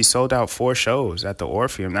sold out 4 shows at the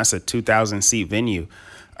Orpheum. That's a 2,000 seat venue.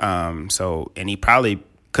 And he probably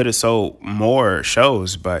could have sold more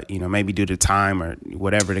shows, but maybe due to time or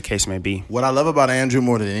whatever the case may be. What I love about Andrew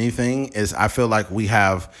more than anything is I feel like we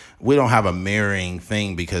don't have a mirroring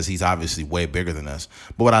thing because he's obviously way bigger than us.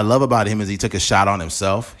 But what I love about him is he took a shot on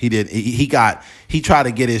himself. He tried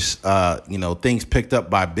to get his things picked up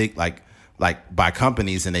by big like by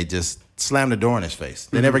companies, and they just slammed the door in his face.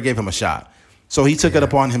 They never gave him a shot. So he took it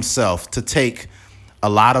upon himself to take a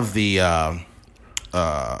lot of the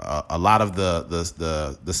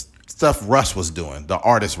stuff Russ was doing, the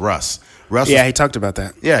artist Russ. He talked about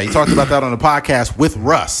that. Yeah, he talked about that on the podcast with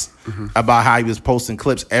Russ about how he was posting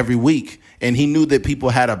clips every week And he knew that people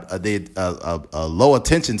had a low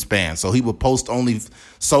attention span. So he would post only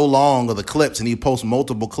so long of the clips, and he'd post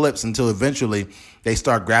multiple clips until eventually they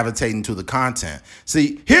start gravitating to the content.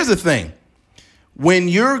 See, here's the thing. When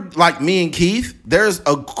you're like me and Keith, there's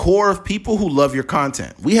a core of people who love your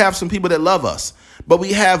content. We have some people that love us, but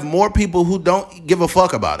we have more people who don't give a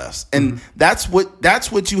fuck about us. And that's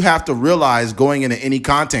what you have to realize going into any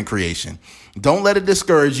content creation. Don't let it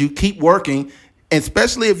discourage you. Keep working.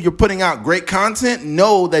 Especially if you're putting out great content,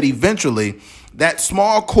 know that eventually that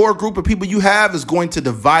small core group of people you have is going to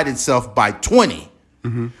divide itself by 20.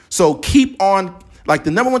 So keep on. Like,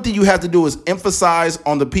 the number one thing you have to do is emphasize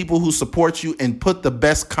on the people who support you and put the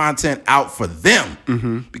best content out for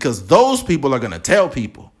them, because those people are going to tell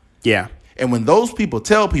people. Yeah. And when those people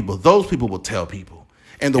tell people, those people will tell people.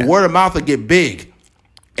 And the word of mouth will get big.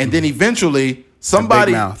 And then eventually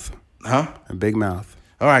somebody... A big mouth. Huh? A big mouth.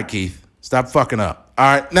 All right, Keith. Stop fucking up. All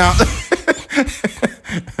right. Now...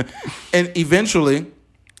 and eventually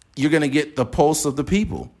you're going to get the pulse of the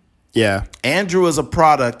people. Yeah. Andrew is a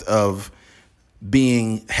product of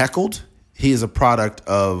being heckled. He is a product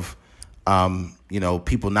of,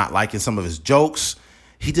 people not liking some of his jokes.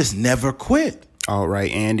 He just never quit. All right,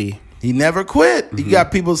 Andy. He never quit. You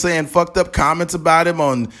got people saying fucked up comments about him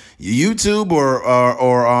on YouTube or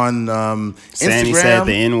on Instagram. Saying he said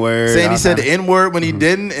the N-word. Saying he said the N-word when he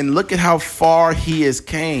didn't. And look at how far he has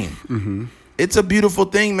came. It's a beautiful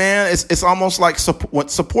thing, man. It's almost like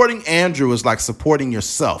supporting Andrew is like supporting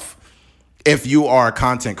yourself if you are a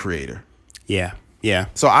content creator. Yeah, yeah.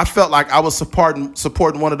 So I felt like I was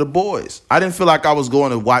supporting one of the boys. I didn't feel like I was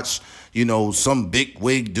going to watch, some big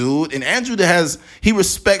wig dude. And Andrew he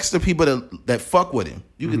respects the people that fuck with him.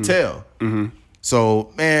 You can tell.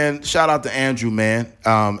 So, man, shout out to Andrew, man.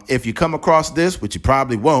 If you come across this, which you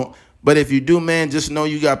probably won't, but if you do, man, just know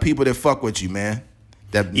you got people that fuck with you, man.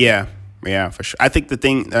 Yeah, for sure. I think the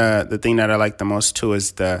thing that I like the most too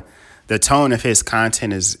is the tone of his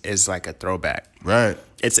content is like a throwback. Right.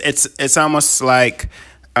 It's almost like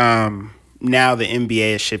now the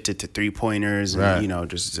NBA has shifted to 3-pointers and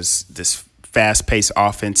just this fast paced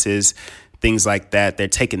offenses, things like that. They're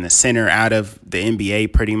taking the center out of the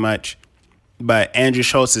NBA pretty much. But Andrew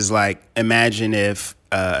Schulz is like, imagine if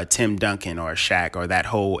a Tim Duncan or a Shaq or that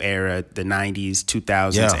whole era, the 90s,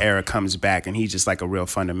 2000s era comes back, and he's just like a real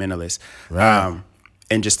fundamentalist. Right.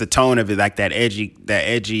 And just the tone of it, like that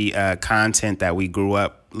edgy content that we grew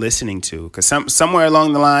up listening to. Because somewhere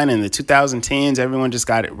along the line in the 2010s, everyone just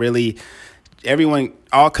got it really.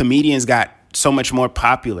 All comedians got so much more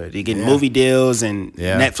popular. They get movie deals and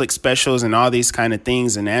Netflix specials and all these kind of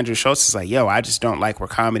things. And Andrew Schulz is like, yo, I just don't like where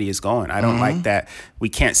comedy is going. I don't like that we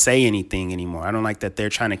can't say anything anymore. I don't like that they're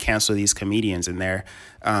trying to cancel these comedians, and they're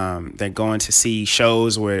going to see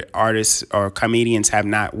shows where artists or comedians have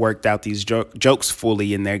not worked out these jokes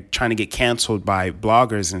fully, and they're trying to get canceled by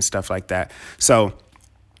bloggers and stuff like that. So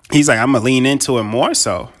he's like, I'm going to lean into it more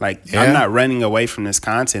so. Like, I'm not running away from this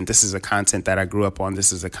content. This is a content that I grew up on.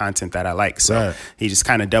 This is a content that I like. So he just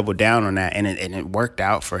kind of doubled down on that, and it worked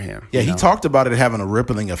out for him. Yeah, he talked about it having a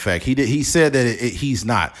rippling effect. He said that he's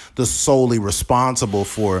not the solely responsible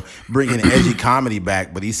for bringing edgy comedy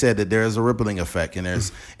back, but he said that there is a rippling effect,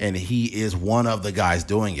 and he is one of the guys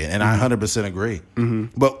doing it. And I 100% agree.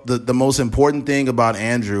 But the most important thing about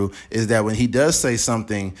Andrew is that when he does say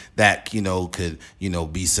something that, could,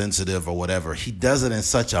 be sensitive or whatever, he does it in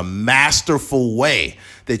such a masterful way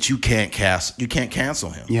that you can't cancel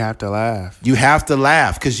him. You have to laugh. You have to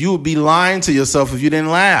laugh, because you would be lying to yourself if you didn't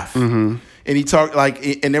laugh. And he talked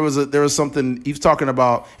and there was something he was talking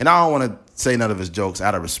about, and I don't want to say none of his jokes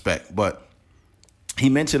out of respect, but he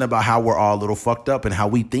mentioned about how we're all a little fucked up and how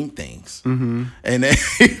we think things, and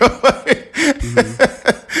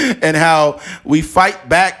and how we fight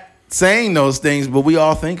back saying those things, but we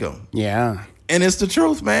all think them. Yeah. And it's the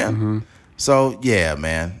truth, man. So, yeah,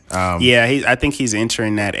 man. I think he's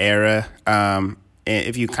entering that era.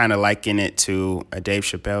 If you kind of liken it to Dave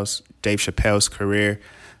Chappelle's career,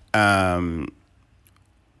 I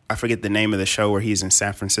forget the name of the show where he's in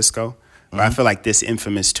San Francisco. But I feel like this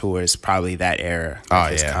infamous tour is probably that era,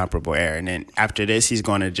 his comparable era. And then after this, he's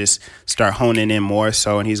going to just start honing in more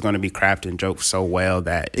so, and he's going to be crafting jokes so well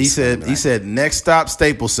that he said next stop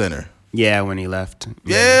Staples Center. Yeah, when he left.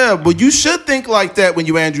 Yeah, but you should think like that when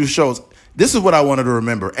you Andrew Schulz. This is what I wanted to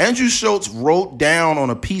remember. Andrew Schulz wrote down on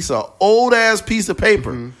a old-ass piece of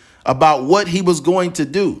paper about what he was going to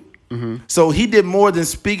do. So he did more than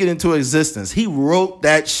speak it into existence. He wrote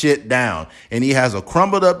that shit down, and he has a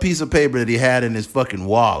crumbled up piece of paper that he had in his fucking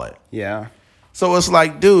wallet. Yeah. So it's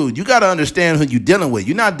like, dude, you got to understand who you're dealing with.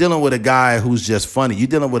 You're not dealing with a guy who's just funny. You're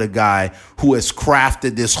dealing with a guy who has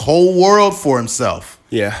crafted this whole world for himself.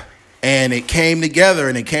 Yeah. And it came together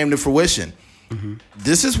and it came to fruition. Mm-hmm.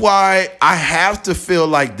 This is why I have to feel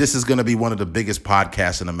like this is going to be one of the biggest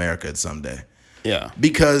podcasts in America someday. Yeah.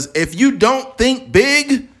 Because if you don't think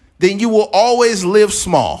big, then you will always live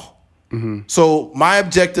small. Mm-hmm. So my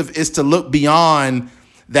objective is to look beyond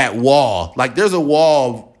that wall. Like there's a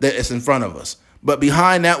wall that is in front of us. But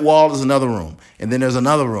behind that wall is another room. And then there's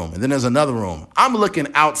another room. And then there's another room. I'm looking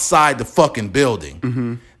outside the fucking building.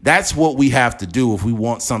 Mm-hmm. That's what we have to do if we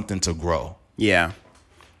want something to grow. Yeah.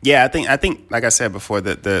 Yeah, I think like I said before,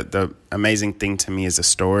 the amazing thing to me is the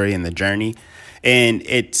story and the journey. And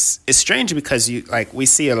it's strange because we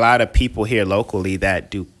see a lot of people here locally that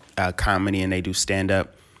do comedy and they do stand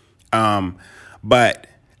up. But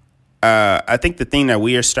I think the thing that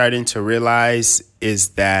we are starting to realize is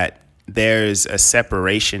that there's a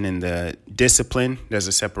separation in the discipline. There's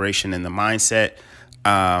a separation in the mindset.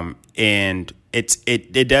 And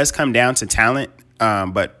it does come down to talent.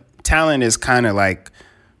 But talent is kind of like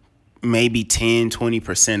maybe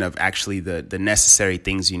 10-20% of actually the necessary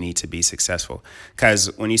things you need to be successful. Because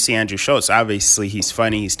when you see Andrew Schulz, obviously he's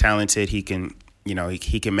funny, he's talented, he can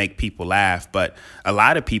he can make people laugh, but a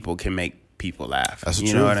lot of people can make people laugh. That's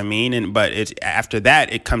you know what I mean? But after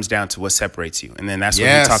that, it comes down to what separates you. And then that's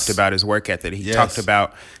when he talked about his work ethic. He talked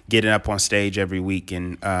about getting up on stage every week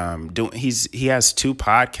and he has 2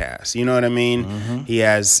 podcasts. You know what I mean?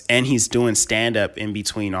 Mm-hmm. He's doing stand up in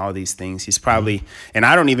between all these things. He's probably, and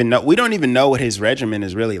we don't even know what his regimen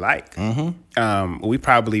is really like. Mm-hmm. We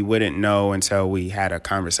probably wouldn't know until we had a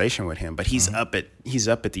conversation with him, but he's up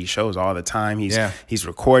at these shows all the time. He's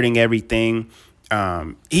recording everything.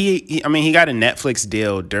 He got a Netflix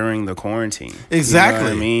deal during the quarantine. Exactly. You know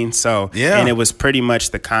what I mean? So, and it was pretty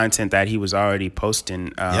much the content that he was already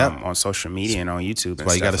posting on social media and on YouTube. That's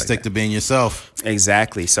why you got to stick to being yourself.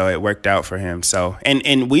 Exactly. So it worked out for him. So,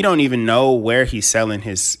 and we don't even know where he's selling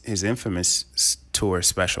his Infamous tour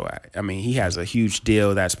special at. I mean, he has a huge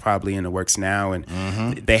deal that's probably in the works now, and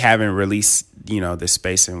they haven't released the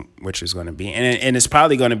space in which it's going to be, and it's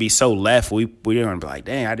probably going to be so left. We're going to be like,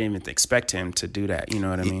 dang, I didn't even expect him to do that. You know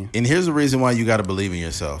what I mean? And here's the reason why you got to believe in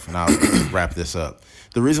yourself. And I'll wrap this up.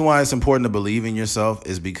 The reason why it's important to believe in yourself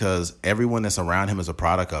is because everyone that's around him is a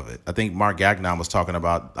product of it. I think Mark Gagnon was talking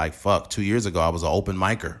about 2 years ago, I was an open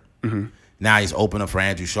micer. Mm-hmm. Now he's open up for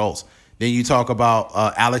Andrew Schulz. Then you talk about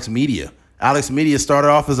Alex Media. Alex Media started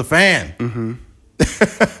off as a fan. Mm-hmm.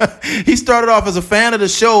 He started off as a fan of the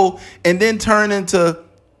show and then turned into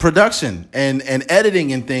production and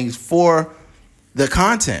editing and things for the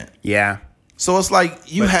content. Yeah. So it's like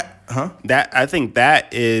that. I think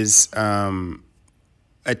that is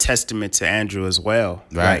a testament to Andrew as well.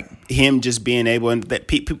 Right. Like him just being able, and that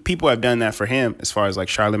people have done that for him as far as like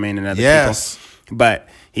Charlemagne and other people. But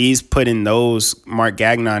he's putting those Mark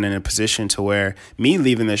Gagnon in a position to where me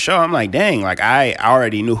leaving the show, I'm like, dang, like I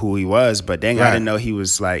already knew who he was, but dang, I didn't know he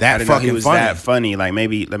was like that. I didn't know he was funny. That funny. Like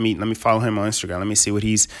maybe let me follow him on Instagram. Let me see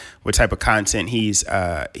what type of content he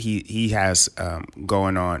has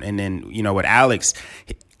going on. And then with Alex,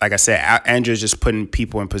 like I said, Andrew's just putting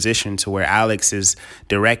people in position to where Alex is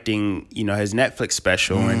directing, his Netflix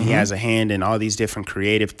special, and he has a hand in all these different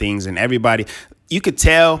creative things, and everybody, you could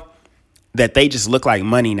tell that they just look like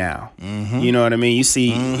money now. Mm-hmm. You know what I mean? You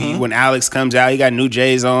see when Alex comes out, he got new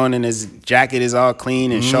J's on and his jacket is all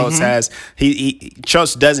clean, and Schulz has,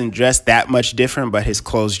 Schulz doesn't dress that much different, but his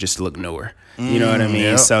clothes just look newer. You know what I mean?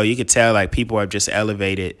 Yep. So you could tell like people have just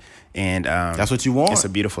elevated, and that's what you want. It's a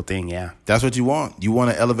beautiful thing. Yeah. That's what you want. You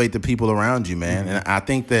want to elevate the people around you, man. Mm-hmm. And I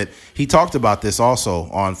think that he talked about this also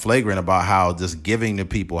on Flagrant, about how just giving to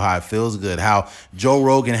people, how it feels good, how Joe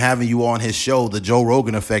Rogan having you on his show, the Joe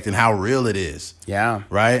Rogan effect, and how real it is. Yeah.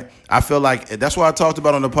 Right? I feel like that's what I talked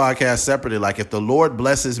about on the podcast separately. Like if the Lord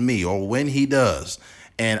blesses me, or when he does,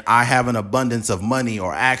 and I have an abundance of money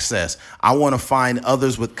or access, I want to find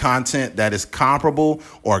others with content that is comparable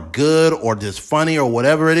or good or just funny or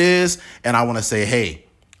whatever it is. And I want to say, hey,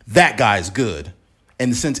 that guy's good.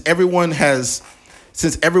 And since everyone has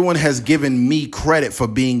given me credit for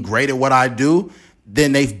being great at what I do,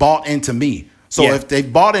 then they've bought into me. So if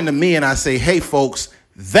they've bought into me and I say, hey, folks,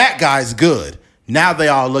 that guy's good, now they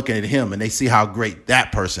are looking at him and they see how great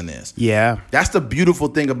that person is. Yeah. That's the beautiful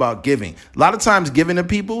thing about giving. A lot of times giving to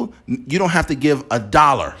people, you don't have to give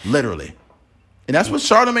 $1, literally. And that's what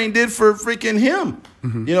Charlemagne did for freaking him.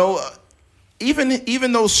 Mm-hmm.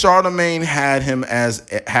 Even though Charlemagne has him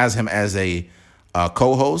as a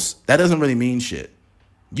co-host, that doesn't really mean shit.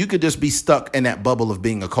 You could just be stuck in that bubble of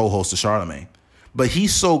being a co-host to Charlemagne. but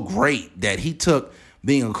he's so great that he took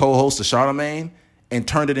being a co-host of Charlemagne and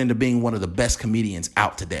turned it into being one of the best comedians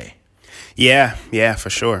out today. Yeah, for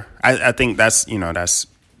sure. I think that's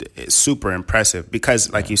super impressive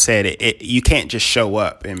because, like you said, you can't just show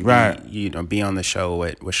up and be on the show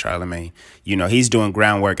with Charlemagne. He's doing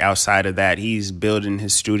groundwork outside of that. He's building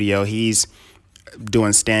his studio. He's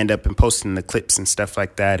doing stand up and posting the clips and stuff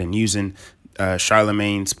like that, and using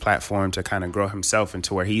Charlemagne's platform to kind of grow himself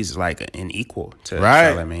into where he's like an equal to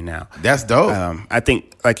Charlemagne now. That's dope. I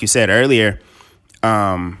think, like you said earlier,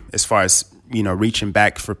 as far as reaching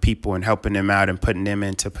back for people and helping them out and putting them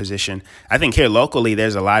into position, I think here locally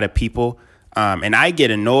there's a lot of people, and I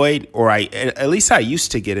get annoyed, or at least I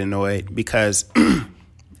used to get annoyed, because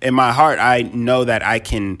in my heart I know that I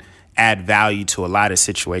can add value to a lot of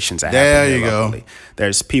situations that happen here locally.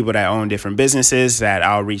 There's people that own different businesses that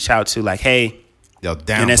I'll reach out to, like, hey,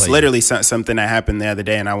 and it's literally something that happened the other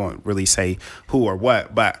day, and I won't really say who or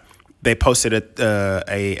what, but they posted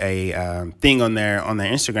a thing on their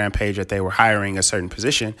Instagram page that they were hiring a certain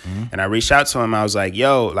position, and I reached out to him. I was like,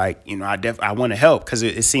 "Yo, like, I want to help," because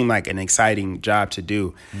it seemed like an exciting job to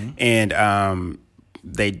do, and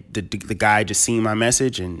the guy just seen my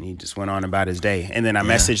message and he just went on about his day. And then I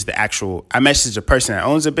messaged the person that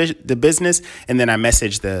owns the business, and then I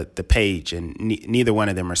messaged the page, and neither one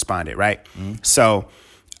of them responded. Right, so.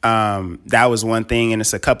 That was one thing, and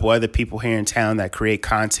it's a couple other people here in town that create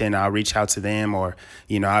content. I'll reach out to them, or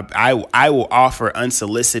I will offer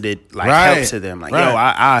unsolicited help to them. Like, yo,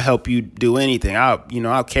 I'll help you do anything.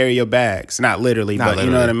 I'll carry your bags, not literally, but you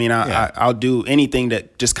know what I mean. I'll do anything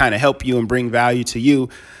that just kind of help you and bring value to you.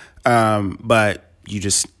 But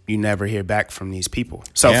you never hear back from these people.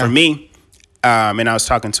 So for me, and I was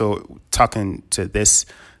talking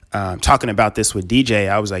about this with DJ,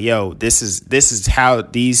 I was like, yo, this is how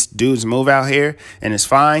these dudes move out here, and it's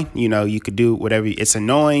fine. You could do whatever. It's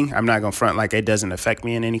annoying. I'm not going to front like it doesn't affect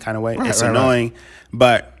me in any kind of way. It's annoying.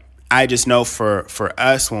 But I just know for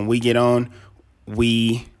us, when we get on,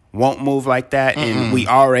 we won't move like that, and we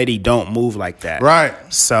already don't move like that. Right.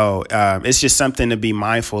 So it's just something to be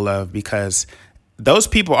mindful of, because those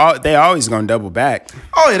people, they always gonna double back.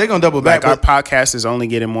 Oh yeah, they're gonna double back. Like, our podcast is only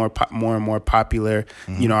getting more and more popular.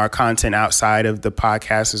 Our content outside of the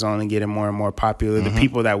podcast is only getting more and more popular. The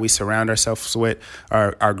people that we surround ourselves with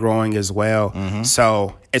are growing as well.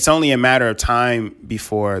 So it's only a matter of time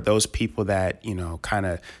before those people that kind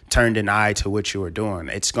of turned an eye to what you were doing,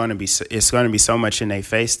 it's gonna be so much in their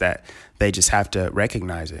face that they just have to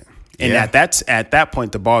recognize it. And at that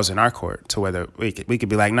point, the ball's in our court, to whether we could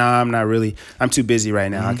be like, nah, I'm too busy right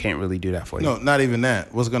now. I can't really do that for you. No, not even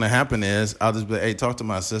that. What's going to happen is I'll just be like, hey, talk to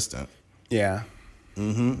my assistant. Yeah.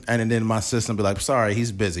 And then my assistant will be like, sorry,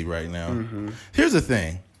 he's busy right now. Here's the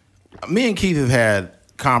thing. Me and Keith have had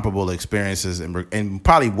comparable experiences, and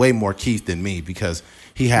probably way more Keith than me, because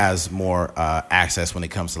he has more access when it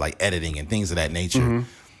comes to like editing and things of that nature.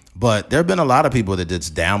 But there have been a lot of people that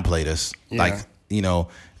just downplayed us. Like,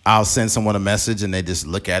 I'll send someone a message and they just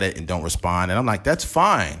look at it and don't respond. And I'm like, that's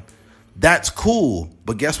fine. That's cool.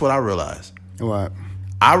 But guess what I realized? What?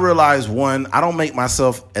 I realized, one, I don't make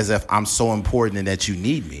myself as if I'm so important and that you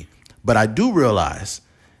need me. But I do realize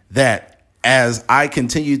that as I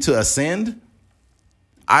continue to ascend,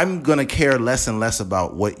 I'm going to care less and less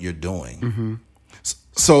about what you're doing.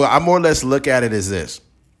 So I more or less look at it as this.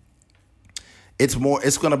 It's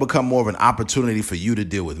going to become more of an opportunity for you to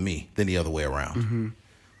deal with me than the other way around.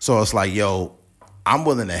 So it's like, yo, I'm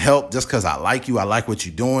willing to help just because I like you. I like what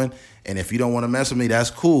you're doing. And if you don't want to mess with me, that's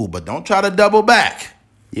cool. But don't try to double back.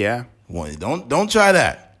 Yeah. Don't try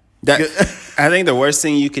that. I think the worst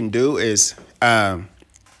thing you can do is there's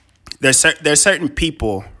certain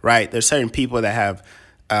people, right? There's certain people that have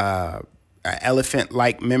an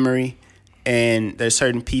elephant-like memory. And there's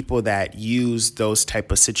certain people that use those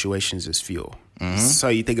type of situations as fuel. So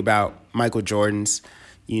you think about Michael Jordan's,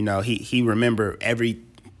 he remember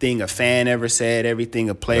everything a fan ever said, everything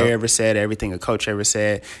a player ever said, everything a coach ever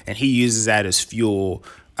said, and he uses that as fuel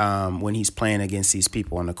when he's playing against these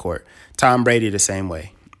people on the court. Tom Brady the same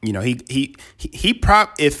way. If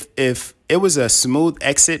it was a smooth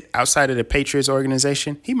exit outside of the Patriots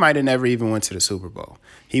organization, he might have never even went to the Super Bowl.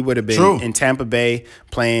 He would have been in Tampa Bay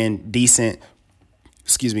playing decent.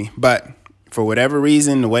 But for whatever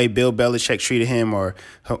reason, the way Bill Belichick treated him, or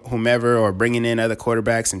whomever, or bringing in other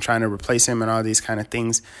quarterbacks and trying to replace him and all these kind of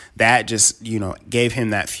things, that just, gave him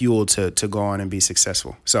that fuel to go on and be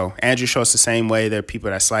successful. So Andrew Schultz the same way. There are people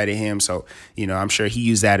that slighted him. So, I'm sure he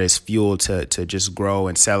used that as fuel to just grow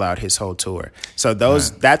and sell out his whole tour. So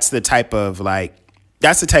that's the type of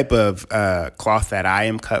cloth that I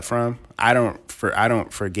am cut from. I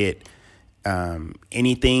don't forget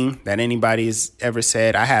anything that anybody's ever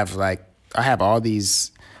said. I have all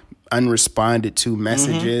these unresponded to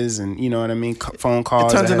messages, and you know what I mean, phone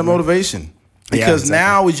calls. It turns into motivation. Because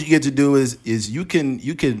now what you get to do is you can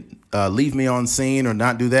leave me on scene or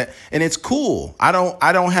not do that, and it's cool. I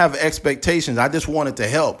don't have expectations. I just wanted to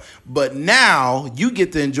help. But now you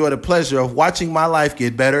get to enjoy the pleasure of watching my life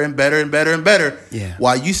get better and better and better and better. Yeah.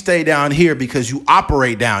 While you stay down here because you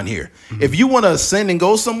operate down here. Mm-hmm. If you want to ascend and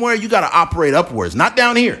go somewhere, you got to operate upwards, not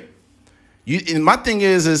down here. And my thing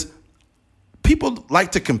is people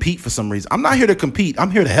like to compete for some reason. I'm not here to compete.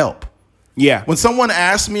 I'm here to help. Yeah. When someone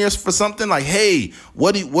asks me for something like, "Hey,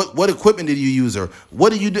 what equipment did you use?" or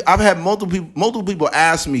 "What do you do?" I've had multiple people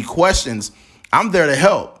ask me questions. I'm there to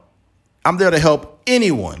help. I'm there to help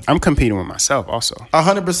anyone. I'm competing with myself also.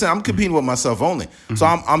 100%. I'm competing with myself only. Mm-hmm. So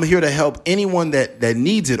I'm here to help anyone that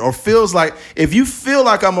needs it or feels like. If you feel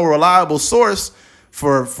like I'm a reliable source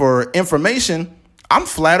for information, I'm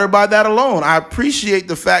flattered by that alone. I appreciate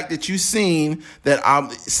the fact that you see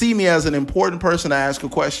me as an important person to ask a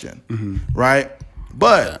question, right?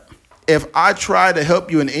 But if I try to help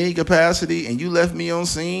you in any capacity and you left me on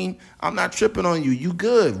scene, I'm not tripping on you. You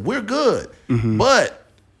good. We're good. Mm-hmm. But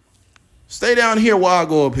stay down here while I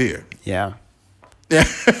go up here. Yeah.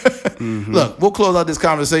 Mm-hmm. Look, we'll close out this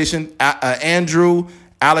conversation. Andrew,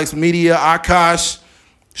 Alex Media, Akash,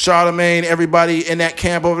 Charlemagne, everybody in that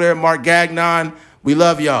camp over there, Mark Gagnon. We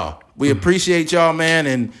love y'all. We appreciate y'all, man.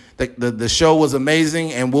 And the show was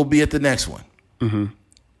amazing, and we'll be at the next one. Mm-hmm.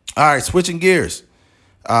 All right, switching gears.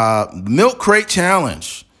 Milk Crate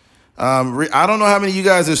Challenge. I don't know how many of you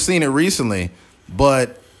guys have seen it recently,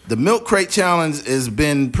 but the Milk Crate Challenge has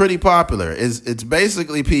been pretty popular. It's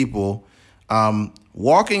basically people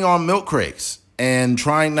walking on milk crates and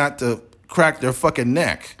trying not to crack their fucking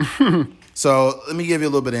neck. So let me give you a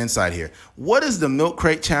little bit of insight here. What is the Milk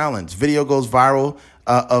Crate Challenge? Video goes viral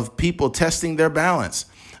of people testing their balance.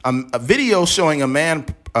 A video showing a man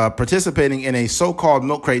participating in a so-called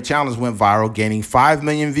Milk Crate Challenge went viral, gaining 5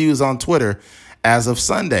 million views on Twitter as of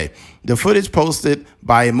Sunday. The footage posted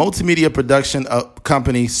by a multimedia production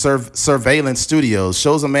company, Surveillance Studios,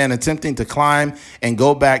 shows a man attempting to climb and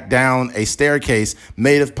go back down a staircase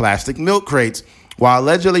made of plastic milk crates while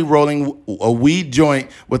allegedly rolling a weed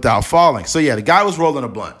joint without falling. So yeah, the guy was rolling a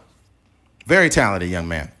blunt. Very talented young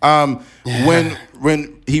man.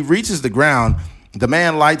 When he reaches the ground, the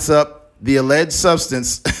man lights up the alleged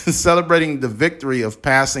substance, celebrating the victory of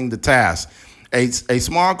passing the task. A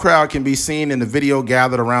small crowd can be seen in the video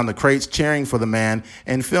gathered around the crates, cheering for the man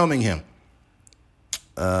and filming him.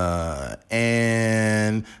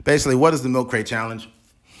 And basically, what is the Milk Crate Challenge?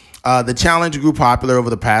 The challenge grew popular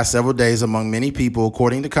over the past several days among many people.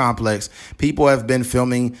 According to Complex, people have been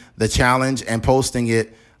filming the challenge and posting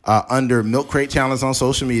it under Milk Crate Challenge on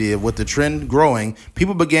social media. With the trend growing,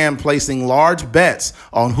 people began placing large bets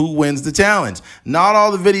on who wins the challenge. Not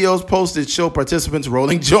all the videos posted show participants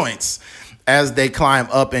rolling joints as they climb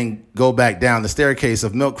up and go back down the staircase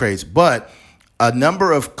of milk crates, but a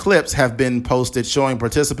number of clips have been posted showing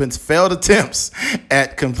participants' failed attempts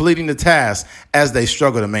at completing the task as they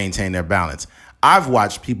struggle to maintain their balance. I've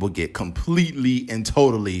watched people get completely and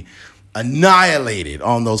totally annihilated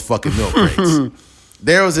on those fucking milk crates.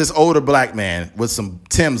 There was this older black man with some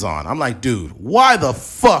Timbs on. I'm like, dude, why the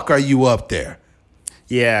fuck are you up there?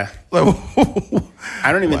 Yeah.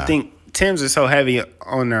 I don't even think Timbs are so heavy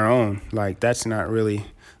on their own. Like, that's not really...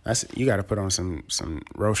 you got to put on some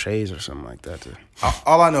Rochers or something like that.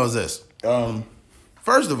 All I know is this.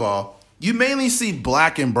 First of all, you mainly see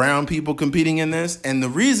black and brown people competing in this. And the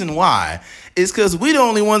reason why is because we the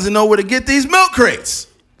only ones that know where to get these milk crates.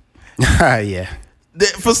 Yeah.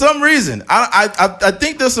 For some reason, I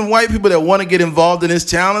think there's some white people that want to get involved in this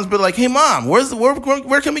challenge, but like, hey, mom,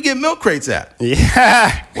 where can we get milk crates at?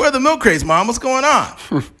 Yeah. Where are the milk crates, mom? What's going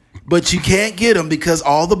on? But you can't get them because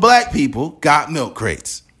all the black people got milk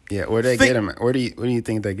crates. Yeah, where they get them at? Where do you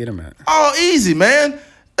think they get them at? Oh, easy, man.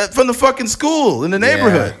 From the fucking school in the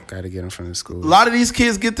neighborhood. Yeah, got to get them from the school. A lot of these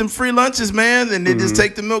kids get them free lunches, man, and they just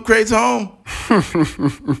take the milk crates home.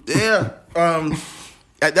 Yeah.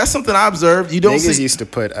 That's something I observed. You don't Niggas see. used to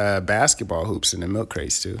put basketball hoops in the milk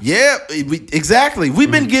crates too. Yeah, exactly.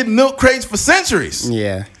 We've been getting milk crates for centuries.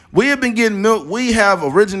 Yeah. We have been getting milk. We have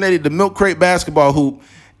originated the milk crate basketball hoop.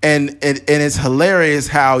 And it's hilarious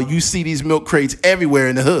how you see these milk crates everywhere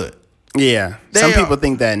in the hood. Yeah. Some people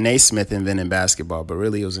think that Naismith invented basketball, but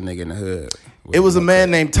really it was a nigga in the hood. It was a man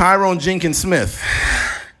named Tyrone Jenkins Smith.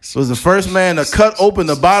 Was the first man to cut open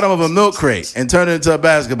the bottom of a milk crate and turn it into a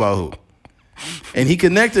basketball hoop. And he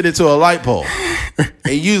connected it to a light pole.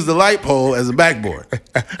 And used the light pole as a backboard.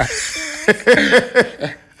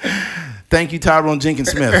 Thank you, Tyrone Jenkins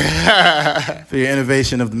Smith, for your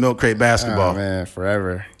innovation of the milk crate basketball. Oh, man,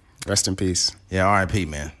 forever. Rest in peace. Yeah, R.I.P.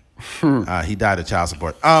 man. He died of child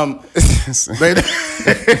support. Yeah,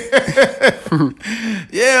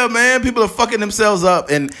 man, people are fucking themselves up,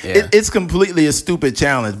 and it's completely a stupid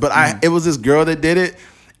challenge. But it was this girl that did it,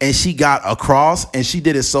 and she got across, and she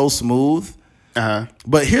did it so smooth.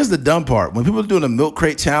 But here's the dumb part: when people are doing a milk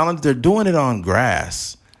crate challenge, they're doing it on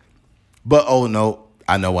grass. But oh no,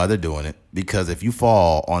 I know why they're doing it, because if you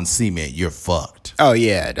fall on cement, you're fucked. Oh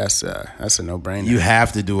yeah, that's a no-brainer. You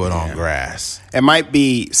have to do it on grass. It might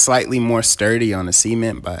be slightly more sturdy on the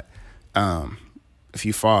cement, but if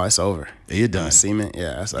you fall, it's over. You're done. On the cement,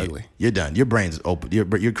 yeah, that's ugly. You're done. Your brain's open.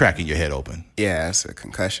 You're cracking your head open. Yeah, that's a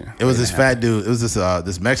concussion. It was this fat dude. It was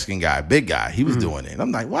this Mexican guy, big guy. He was doing it. And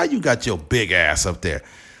I'm like, why you got your big ass up there?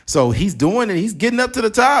 So he's doing it. He's getting up to the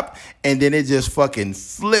top, and then it just fucking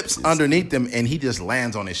flips underneath him, and he just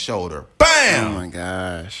lands on his shoulder. Bam! Oh my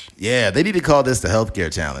gosh. Yeah, they need to call this the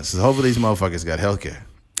healthcare challenge. So hopefully these motherfuckers got healthcare.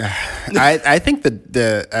 I think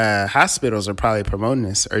the hospitals are probably promoting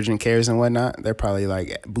this, urgent cares and whatnot. They're probably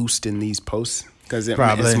like boosting these posts because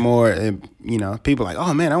it's more, people like,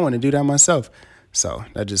 oh man, I want to do that myself. So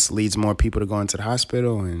that just leads more people to go into the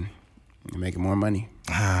hospital and making more money.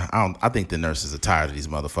 I think the nurses are tired of these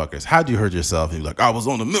motherfuckers. How'd you hurt yourself? And you're like, I was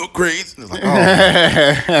on the milk crates. And it's like,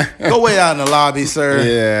 oh, go way out in the lobby, sir.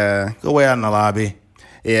 Yeah, go way out in the lobby.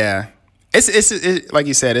 Yeah, it's like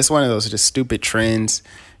you said, it's one of those just stupid trends.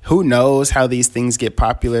 Who knows how these things get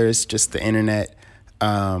popular? It's just the internet.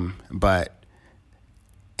 But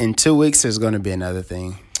in 2 weeks, there's going to be another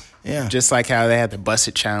thing. Yeah. Just like how they had the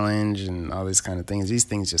Busted Challenge and all these kind of things. These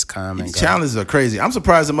things just come and go. Challenges are crazy. I'm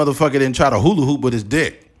surprised the motherfucker didn't try to hula hoop with his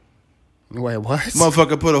dick. Wait, what?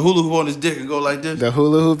 Motherfucker put a hula hoop on his dick and go like this. The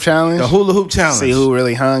hula hoop challenge? The hula hoop challenge. See who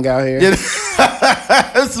really hung out here? Yeah.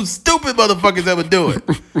 There's some stupid motherfuckers that would do it.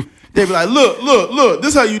 They'd be like, look,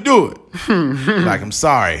 this how you do it. Like, I'm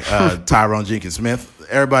sorry, Tyrone Jenkins Smith.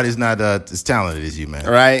 Everybody's not as talented as you, man.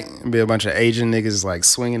 Right? Be a bunch of Asian niggas like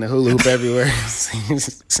swinging the hula hoop everywhere.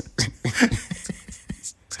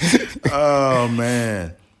 Oh,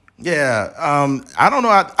 man. Yeah. I don't know.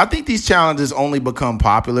 I think these challenges only become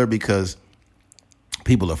popular because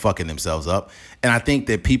people are fucking themselves up. And I think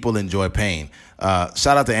that people enjoy pain.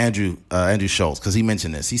 Shout out to Andrew Schultz, because he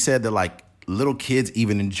mentioned this. He said that, like, little kids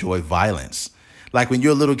even enjoy violence. Like when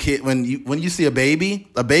you're a little kid, when you see a baby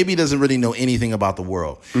doesn't really know anything about the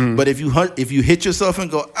world. Mm-hmm. But if you hit yourself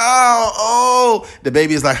and go, oh, the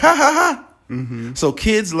baby is like, ha, ha, ha. Mm-hmm. So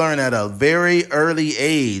kids learn at a very early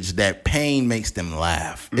age that pain makes them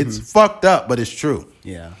laugh. Mm-hmm. It's fucked up, but it's true.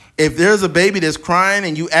 Yeah. If there's a baby that's crying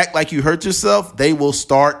and you act like you hurt yourself, they will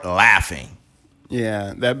start laughing.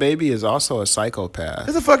 Yeah, that baby is also a psychopath.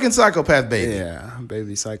 It's a fucking psychopath baby. Yeah,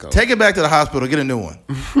 baby psycho. Take it back to the hospital. Get a new one.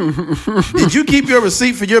 Did you keep your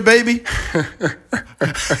receipt for your baby?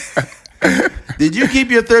 Did you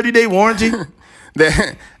keep your 30-day warranty?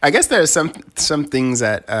 I guess there are some things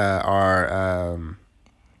that are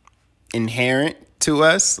inherent to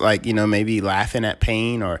us, like, maybe laughing at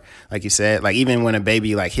pain, or like you said, like even when a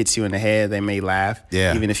baby like hits you in the head, they may laugh.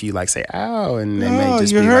 Yeah. Even if you like say ow, and they may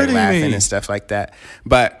just be like laughing and stuff like that.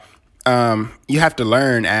 But you have to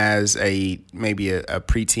learn as maybe a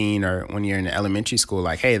preteen, or when you're in elementary school,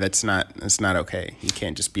 like, hey, that's not okay. You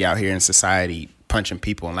can't just be out here in society punching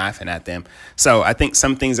people and laughing at them. So I think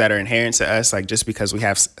some things that are inherent to us, like just because we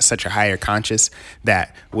have such a higher conscious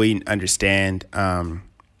that we understand,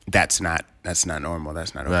 that's not normal.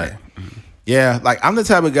 That's not okay. Right. Mm-hmm. Yeah, like I'm the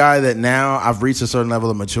type of guy that now I've reached a certain level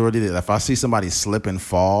of maturity that if I see somebody slip and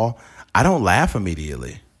fall, I don't laugh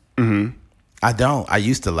immediately. Mm-hmm. I don't. I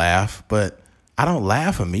used to laugh, but I don't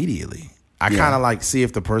laugh immediately. I kind of like see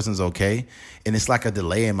if the person's okay, and it's like a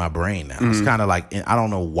delay in my brain now. Mm-hmm. It's kind of like, I don't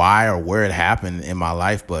know why or where it happened in my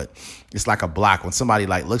life, but it's like a block. When somebody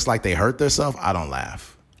like looks like they hurt themselves, I don't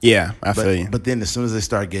laugh. Yeah, I feel you. But then as soon as they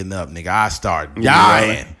start getting up, nigga, I start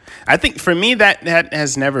dying. Right. I think for me that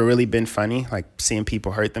has never really been funny, like seeing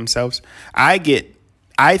people hurt themselves. I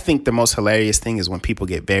think the most hilarious thing is when people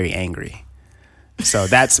get very angry. So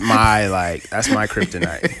that's my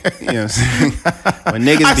kryptonite. You know what I'm saying? When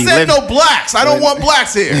niggas be livid. I said no blacks. I don't want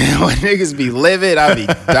blacks here. When niggas be livid, I be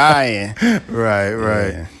dying. Right.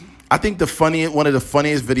 Yeah. I think one of the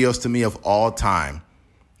funniest videos to me of all time,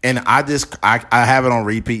 and I have it on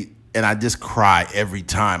repeat, and I just cry every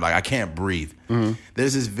time. Like I can't breathe. Mm-hmm.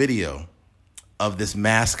 There's this video of this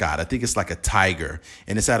mascot. I think it's like a tiger,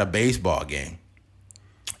 and it's at a baseball game.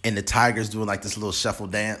 and the tiger's doing like this little shuffle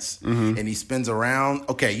dance, and he spins around.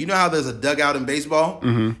 Okay, you know how there's a dugout in baseball,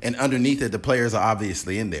 and underneath it the players are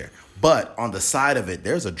obviously in there, but on the side of it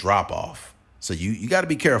there's a drop off, so you got to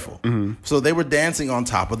be careful. So they were dancing on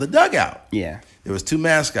top of the dugout. Yeah, there was 2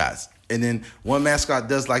 mascots. And then one mascot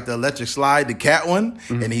does like the electric slide, the cat one,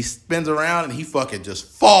 and he spins around and he fucking just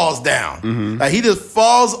falls down. Like he just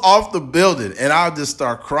falls off the building, and I'll just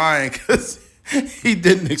start crying because he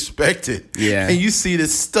didn't expect it. Yeah. And you see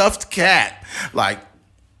this stuffed cat, like,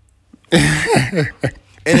 and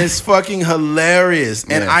it's fucking hilarious.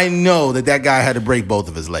 And I know that guy had to break both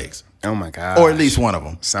of his legs. Oh my god. Or at least one of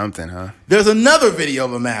them. Something, huh? There's another video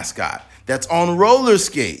of a mascot that's on roller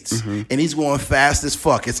skates, and he's going fast as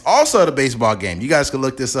fuck. It's also at a baseball game. You guys can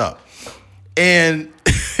look this up. And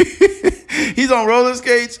he's on roller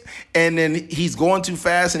skates, and then he's going too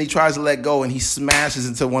fast, and he tries to let go, and he smashes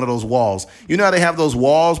into one of those walls. You know how they have those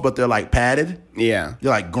walls, but they're like padded? Yeah.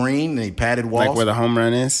 They're like green, and they padded walls. Like where the home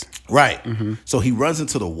run is? Right. So he runs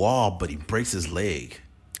into the wall, but he breaks his leg.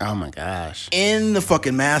 Oh my gosh. In the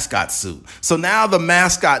fucking mascot suit. So now the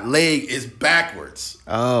mascot leg is backwards.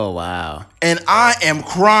 Oh, wow. And I am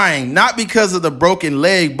crying, not because of the broken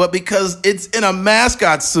leg, but because it's in a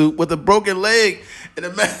mascot suit with a broken leg. And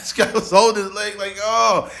the mascot was holding his leg like,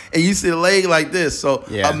 oh. And you see the leg like this. So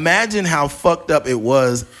imagine how fucked up it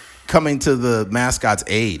was coming to the mascot's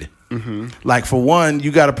aid. Like, for one,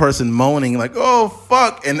 you got a person moaning like, oh,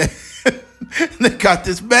 fuck. And then they got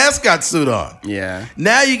this mascot suit on. Yeah.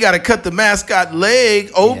 Now you got to cut the mascot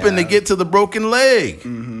leg open to get to the broken leg.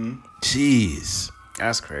 Jeez.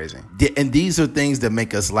 That's crazy. And these are things that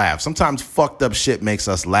make us laugh. Sometimes fucked up shit makes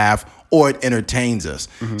us laugh, or it entertains us.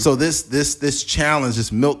 So this challenge,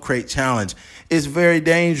 this milk crate challenge, is very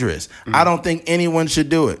dangerous. I don't think anyone should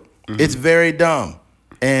do it. It's very dumb.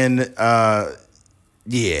 And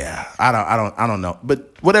yeah, I don't know.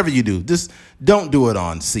 But whatever you do, just don't do it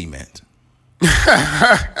on cement.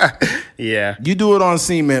 Yeah. You do it on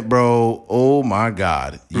cement, bro. Oh my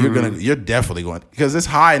God. You're definitely going, because it's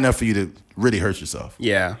high enough for you to really hurt yourself.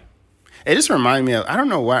 Yeah. It just reminded me of, I don't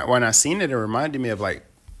know why, when I seen it, it reminded me of like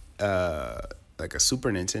a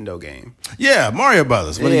Super Nintendo game. Yeah, Mario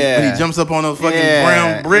Brothers. When he jumps up on those fucking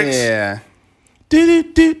brown bricks. Yeah.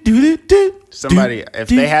 Somebody, if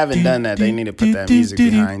they haven't done that, they need to put that music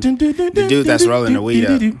behind the dude that's rolling the weed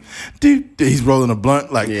up. He's rolling a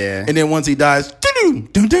blunt, like, and then once he dies,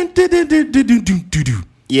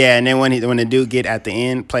 yeah, and then when the dude get at the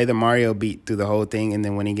end, play the Mario beat through the whole thing, and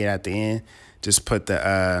then when he get at the end, just put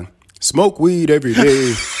the smoke weed every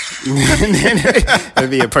day. And then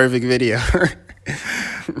it'd be a perfect video.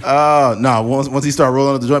 No, once he start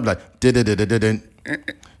rolling up the joint, like,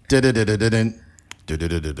 you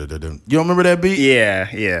don't remember that beat? Yeah.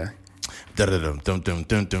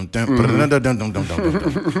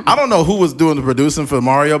 I don't know who was doing the producing for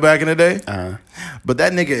Mario back in the day, but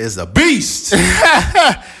that nigga is a beast.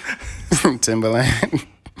 Timberland.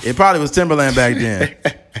 It probably was Timberland back then.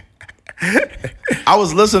 I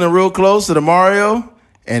was listening real close to the Mario,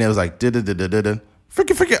 and it was like, freaking.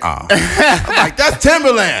 I'm like, that's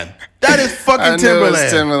Timberland. That is fucking Timberland. It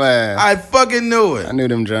was Timberland. I fucking knew it. I knew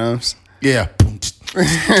them drums. Yeah.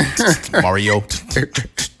 Mario.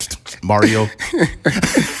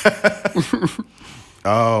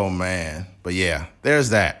 Oh man, but yeah,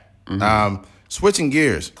 there's that. Switching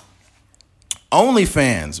gears,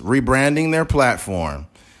 OnlyFans rebranding their platform.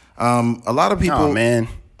 A lot of people. Oh man.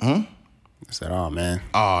 I said, oh man.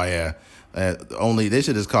 Oh yeah. They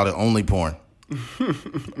should just call it Only Porn.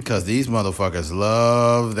 Because these motherfuckers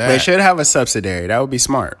love that. They should have a subsidiary. That would be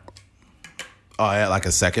smart. Oh yeah, like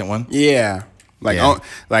a second one. Yeah.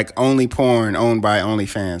 Like Only Porn owned by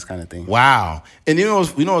OnlyFans kind of thing. Wow. And you know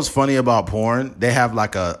what's funny about porn? They have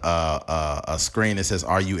like a screen that says,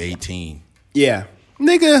 "Are you 18?" Yeah.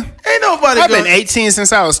 Nigga. Ain't nobody I've been 18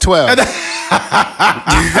 since I was 12.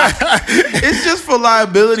 It's just for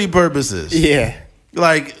liability purposes. Yeah.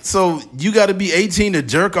 Like, so you got to be 18 to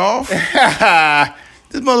jerk off?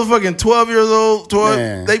 This motherfucking 12 years old,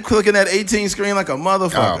 they clicking that 18 screen like a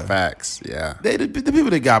motherfucker. Oh, facts. Yeah. The people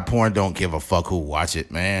that got porn don't give a fuck who watch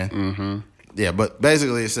it, man. Yeah, but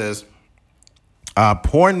basically it says,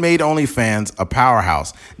 porn made OnlyFans a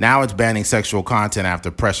powerhouse. Now it's banning sexual content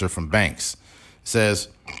after pressure from banks. It says,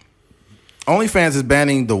 OnlyFans is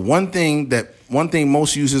banning the one thing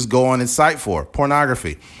most users go on its site for,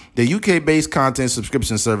 pornography. The UK-based content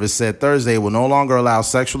subscription service said Thursday will no longer allow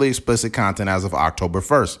sexually explicit content as of October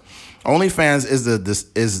 1st.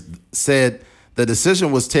 OnlyFans said the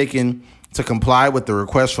decision was taken to comply with the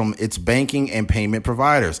request from its banking and payment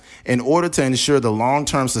providers. In order to ensure the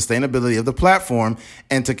long-term sustainability of the platform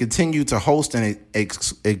and to continue to host an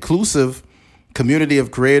inclusive community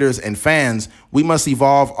of creators and fans, we must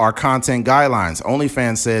evolve our content guidelines,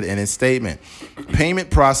 OnlyFans said in its statement. Payment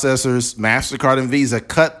processors MasterCard and Visa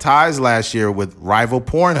cut ties last year with rival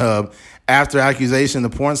Pornhub after accusation the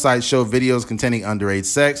porn site showed videos containing underage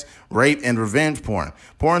sex, rape, and revenge porn.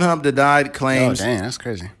 Pornhub denied claims. Oh, damn, that's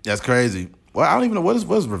crazy. That's crazy. Well, I don't even know what is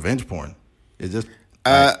revenge porn. It's just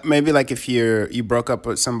maybe like if you broke up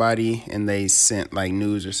with somebody and they sent like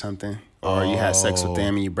news or something, or you had sex with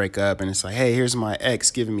them and you break up and it's like, hey, here's my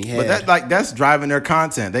ex giving me head. But that's driving their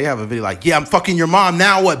content. They have a video like, yeah, I'm fucking your mom.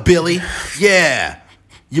 Now what, Billy? Yeah,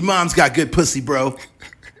 your mom's got good pussy, bro.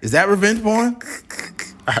 Is that revenge porn?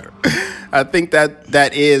 I think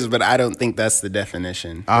that is, but I don't think that's the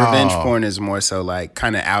definition. Revenge porn is more so like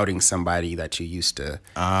kind of outing somebody that you used to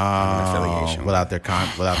have an affiliation without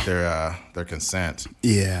their consent.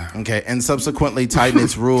 Yeah. Okay, and subsequently tighten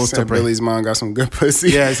its rules to Billy's mom got some good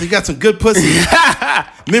pussy. Yeah, he got some good pussy.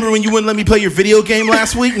 Remember when you wouldn't let me play your video game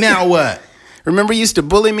last week? Now what? Remember you used to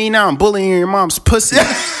bully me? Now I'm bullying your mom's pussy.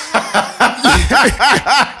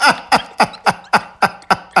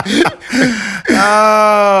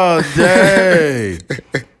 Oh, dang.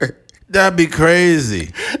 That'd be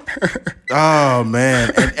crazy. Oh,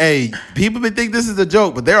 man. And, hey, people think this is a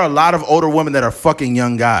joke, but there are a lot of older women that are fucking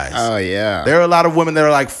young guys. Oh, yeah. There are a lot of women that are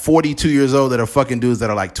like 42 years old that are fucking dudes that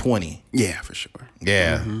are like 20. Yeah, for sure.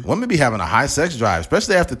 Yeah. Mm-hmm. Women be having a high sex drive,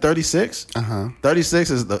 especially after 36. 36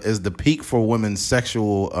 is the peak for women's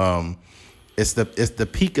sexual it's the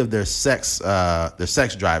peak of their sex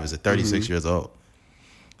drive is at 36 years old.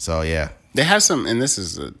 So, yeah. They have some, and this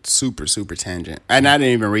is a super, super tangent. And I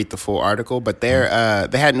didn't even read the full article, but they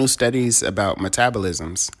had new studies about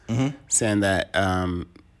metabolisms, saying that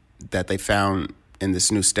that they found in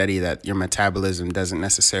this new study that your metabolism doesn't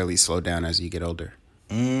necessarily slow down as you get older.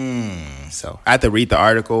 So I had to read the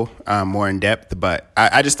article more in depth, but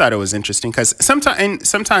I just thought it was interesting because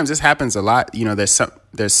sometimes this happens a lot. You know,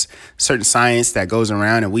 there's certain science that goes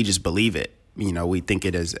around and we just believe it. You know, we think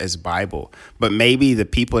it as Bible, but maybe the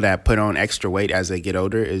people that put on extra weight as they get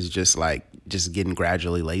older is just getting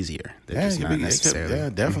gradually lazier. They're just not necessarily.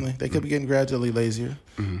 Definitely. They could be getting gradually lazier,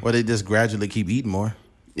 or they just gradually keep eating more.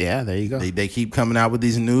 Yeah, there you go. They keep coming out with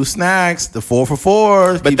these new snacks. The 4 for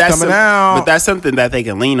 $4 keep coming out. But that's something that they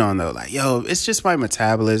can lean on though. Like, yo, it's just my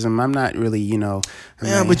metabolism. I'm not really, Yeah,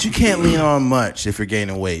 but you can't lean on much if you're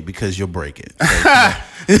gaining weight because you'll break it.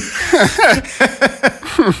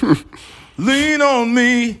 Lean on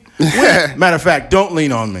me. Matter of fact, don't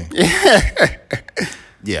lean on me.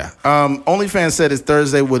 Yeah. OnlyFans said its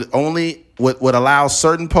Thursday would allow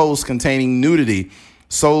certain posts containing nudity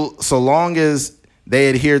so long as they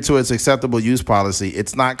adhere to its acceptable use policy.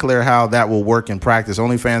 It's not clear how that will work in practice.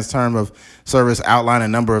 OnlyFans' term of service outline a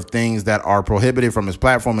number of things that are prohibited from its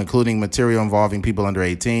platform, including material involving people under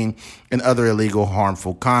 18 and other illegal,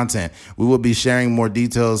 harmful content. We will be sharing more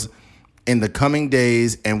details in the coming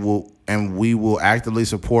days and we will actively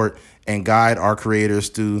support and guide our creators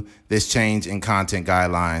through this change in content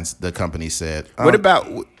guidelines, the company said. What about,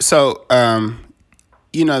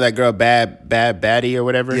 that girl Bad Baddie or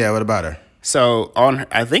whatever? Yeah, what about her? So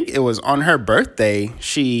I think it was on her birthday,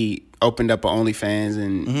 she opened up an OnlyFans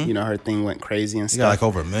and, her thing went crazy and stuff. She got like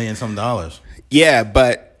over $1 million some dollars. Yeah,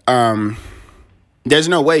 but there's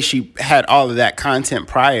no way she had all of that content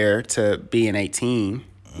prior to being 18.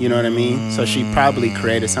 You know what I mean? So she probably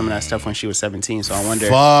created some of that stuff when she was 17. So I wonder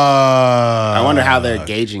how they're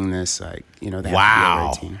gauging this. Like, they have to be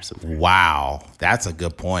over 18 or something. Wow. That's a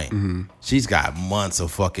good point. She's got months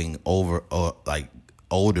of fucking older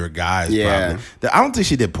guys. Yeah. Probably. I don't think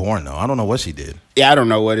she did porn though. I don't know what she did. Yeah, I don't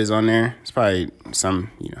know what is on there. It's probably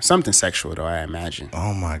something sexual though, I imagine.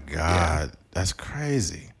 Oh my God. Yeah. That's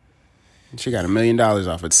crazy. She got $1 million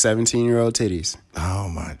off of 17-year-old titties. Oh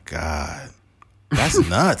my God. That's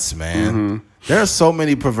nuts, man. There are so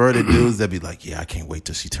many perverted dudes that be like, yeah, I can't wait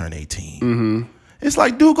till she turn 18. It's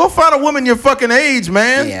like, dude, go find a woman your fucking age,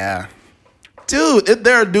 man. Yeah. Dude,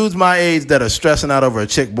 there are dudes my age that are stressing out over a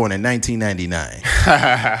chick born in 1999.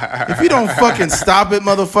 If you don't fucking stop it,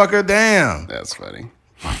 motherfucker, damn. That's funny.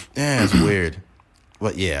 Yeah, it's weird.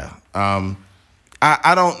 But yeah,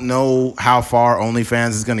 I don't know how far OnlyFans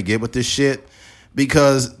is going to get with this shit.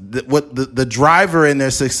 Because the driver in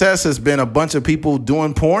their success has been a bunch of people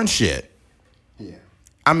doing porn shit. Yeah.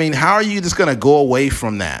 I mean, how are you just going to go away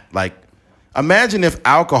from that? Like, imagine if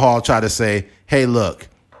alcohol tried to say, hey, look,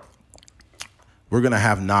 we're going to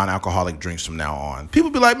have non-alcoholic drinks from now on. People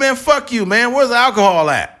be like, man, fuck you, man. Where's the alcohol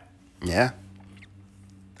at? Yeah.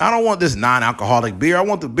 I don't want this non-alcoholic beer. I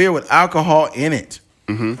want the beer with alcohol in it.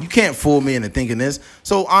 You can't fool me into thinking this.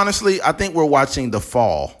 So honestly, I think we're watching the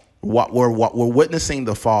fall. We're witnessing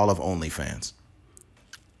the fall of OnlyFans.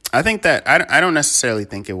 I think that I don't necessarily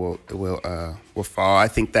think it will fall. I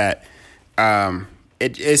think that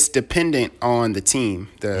it's dependent on the team.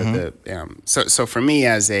 So for me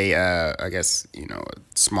as a I guess a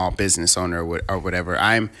small business owner or whatever,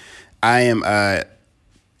 I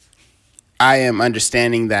am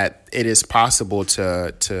understanding that it is possible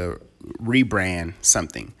to rebrand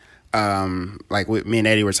something. Like me and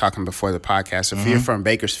Eddie were talking before the podcast. If you're from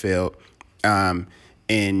Bakersfield,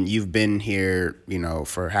 and you've been here,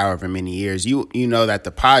 for however many years, you know that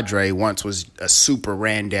the Padre once was a super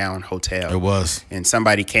ran down hotel. It was. And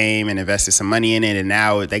somebody came and invested some money in it, and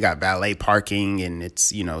now they got valet parking, and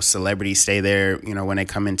it's, celebrities stay there, when they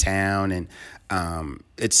come in town, and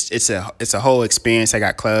it's a whole experience. They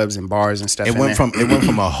got clubs and bars and stuff. It went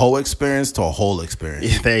from a whole experience to a whole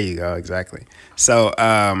experience. Yeah, there you go, exactly. So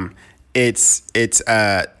it's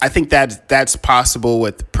I think that's possible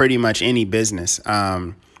with pretty much any business.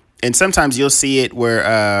 And sometimes you'll see it where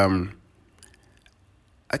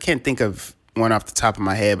I can't think of one off the top of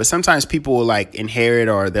my head, but sometimes people will like inherit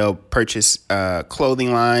or they'll purchase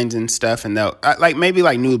clothing lines and stuff, and they'll maybe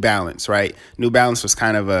like New Balance, right? New Balance was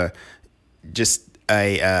kind of a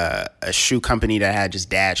shoe company that had just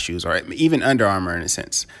dad shoes, or even Under Armour in a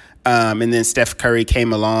sense. And then Steph Curry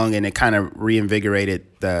came along and it kind of reinvigorated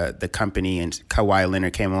the company, and Kawhi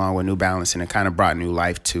Leonard came along with New Balance and it kind of brought new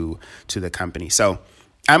life to the company. So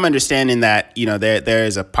I'm understanding that, there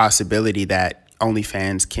is a possibility that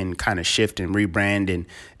OnlyFans can kind of shift and rebrand.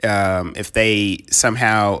 And if they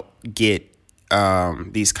somehow get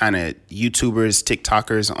these kind of YouTubers,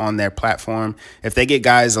 TikTokers on their platform, if they get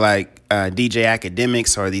guys like DJ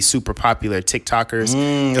Academics or these super popular TikTokers,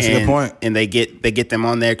 that's a good point, and they get them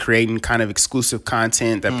on there creating kind of exclusive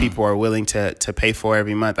content that people are willing to pay for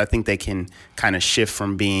every month, I think they can kind of shift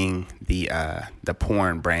from being the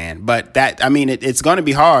porn brand. But it's going to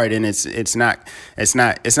be hard, and it's not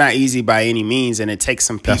easy by any means, and it takes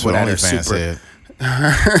some people that are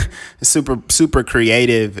super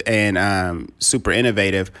creative and super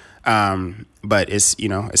innovative, but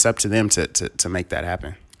it's up to them to make that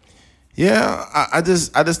happen. Yeah, I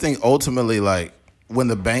just think ultimately, like, when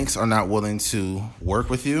the banks are not willing to work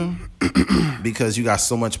with you because you got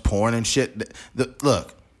so much porn and shit.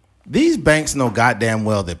 Look, these banks know goddamn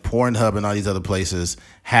well that Pornhub and all these other places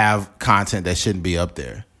have content that shouldn't be up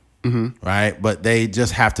there. Right? But they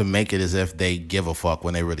just have to make it as if they give a fuck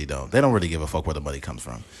when they really don't. They don't really give a fuck where the money comes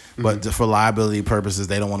from. But for liability purposes,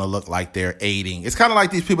 they don't want to look like they're aiding. It's kind of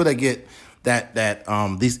like these people that get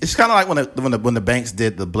these. It's kind of like when the banks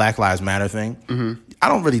did the Black Lives Matter thing. I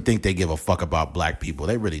don't really think they give a fuck about black people.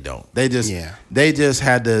 They really don't. They just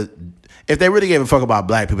had to. If they really gave a fuck about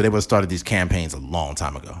black people, they would have started these campaigns a long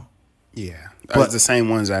time ago. Yeah. But the same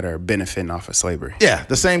ones that are benefiting off of slavery. Yeah,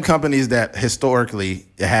 the same companies that historically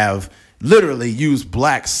have literally used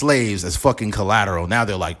black slaves as fucking collateral. Now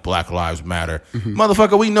they're like, Black Lives Matter.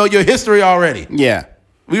 Motherfucker, we know your history already. Yeah.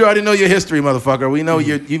 We already know your history, motherfucker. We know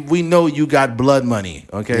we know you got blood money.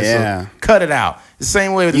 Okay, yeah. So cut it out. The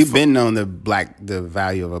same way you've been known the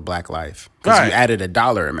value of a black life because you added a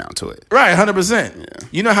dollar amount to it. Right, 100%. Yeah.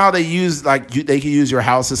 You know how they use they can use your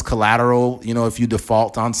house as collateral. If you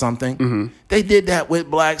default on something, they did that with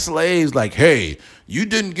black slaves. Like, hey, you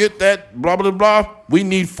didn't get that, blah blah blah. We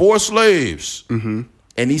need 4 slaves. And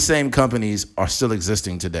these same companies are still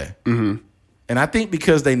existing today. And I think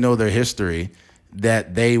because they know their history,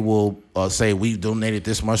 that they will say, we donated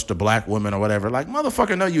this much to black women or whatever. Like,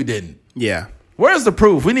 motherfucker, no, you didn't. Yeah. Where's the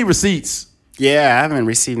proof? We need receipts. Yeah, I haven't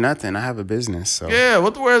received nothing. I have a business. So yeah,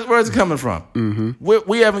 where's it coming from?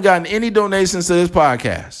 We haven't gotten any donations to this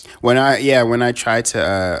podcast. When I tried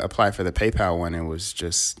to apply for the PayPal one, it was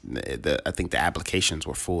just I think the applications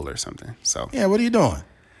were full or something. So yeah, what are you doing?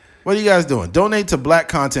 What are you guys doing? Donate to black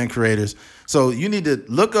content creators. So you need to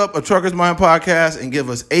look up a Trucker's Mind podcast and give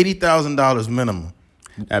us $80,000 minimum.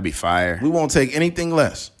 That'd be fire. We won't take anything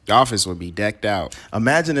less. The office would be decked out.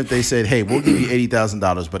 Imagine if they said, hey, we'll give you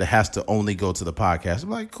 $80,000, but it has to only go to the podcast. I'm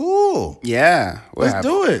like, cool. Yeah. Let's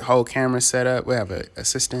do it. Whole camera set up. We have an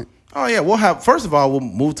assistant. Oh, yeah. First of all, we'll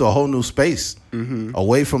move to a whole new space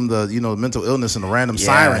away from the, mental illness and the random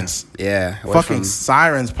sirens. Yeah. Fucking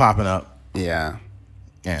sirens popping up. Yeah.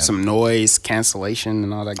 Yeah. Some noise cancellation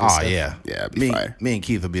and all that good stuff. Oh, yeah. Yeah, it'd be fire. Me and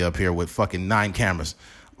Keith will be up here with fucking 9 cameras,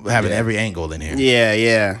 having every angle in here. Yeah,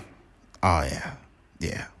 yeah. Oh, yeah.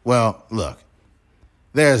 Yeah. Well, look,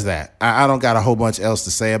 there's that. I don't got a whole bunch else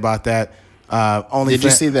to say about that. OnlyFans. Did you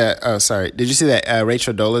see that? Oh, sorry. Did you see that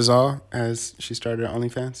Rachel Dolezal as she started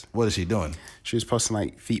OnlyFans? What is she doing? She was posting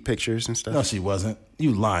like feet pictures and stuff. No, she wasn't.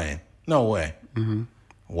 You lying? No way. Mm-hmm.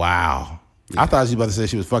 Wow. Yeah. I thought she was about to say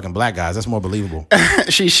she was fucking black guys. That's more believable.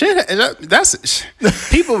 She should. That's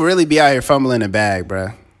people really be out here fumbling the bag, bro.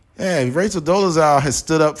 Yeah, Rachel Dolezal has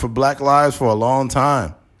stood up for Black lives for a long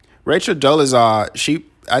time. Rachel Dolezal,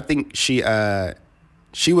 I think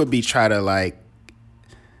she would be trying to like.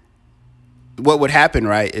 What would happen,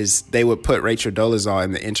 right, is they would put Rachel Dolezal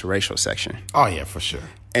in the interracial section. Oh yeah, for sure.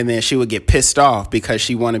 And then she would get pissed off because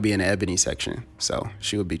she wanted to be in the ebony section. So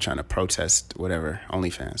she would be trying to protest whatever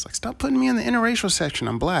OnlyFans. Like, stop putting me in the interracial section.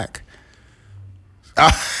 I'm black.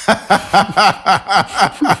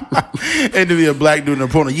 And to be a black dude in the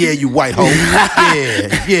porno. Yeah, you white hoe.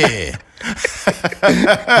 Yeah.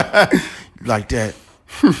 Like that.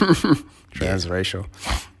 Transracial.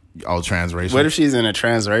 Oh, transracial. What if she's in a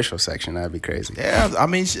transracial section? That'd be crazy. Yeah, I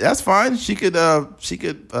mean that's fine. She could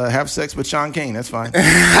have sex with Sean King. That's fine.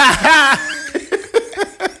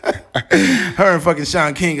 Her and fucking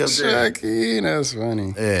Sean King up there. Sean King, that's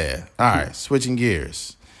funny. Yeah. All right, switching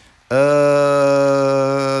gears.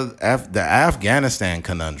 The Afghanistan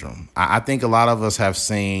conundrum. I think a lot of us have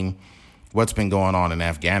seen what's been going on in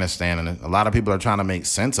Afghanistan, and a lot of people are trying to make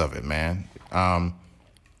sense of it, man.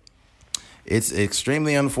 It's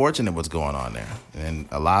extremely unfortunate what's going on there, and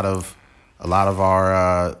a lot of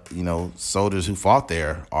our soldiers who fought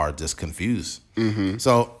there are just confused. Mm-hmm.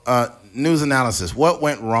 So, news analysis: what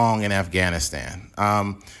went wrong in Afghanistan?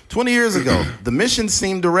 20 years ago, the mission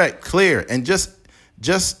seemed direct, clear, and just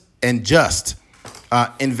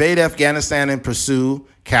invade Afghanistan and pursue,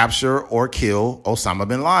 capture, or kill Osama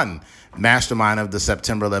bin Laden, mastermind of the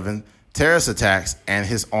September 11th terrorist attacks, and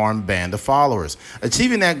his armed band of followers.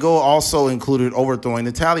 Achieving that goal also included overthrowing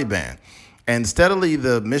the Taliban. And steadily,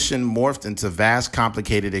 the mission morphed into a vast,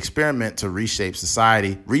 complicated experiment to reshape a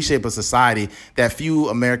society that few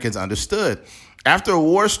Americans understood. After a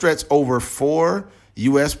war stretched over 4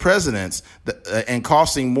 U.S. presidents and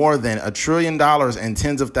costing more than $1 trillion and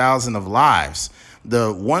tens of thousands of lives,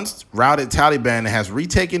 the once routed Taliban has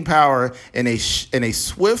retaken power in a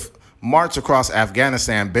swift march across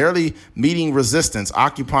Afghanistan, barely meeting resistance,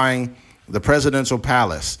 occupying the presidential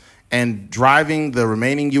palace, and driving the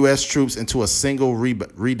remaining U.S. troops into a single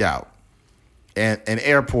redoubt, an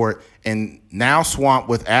airport, and now swamped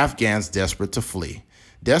with Afghans desperate to flee.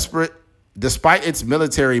 Despite its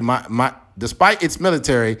military might,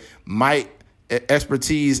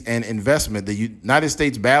 expertise, and investment, the United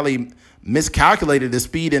States badly miscalculated the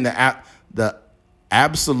speed and the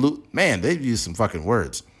absolute, man, they've used some fucking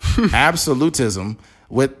words, absolutism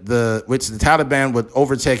which the Taliban would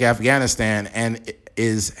overtake Afghanistan and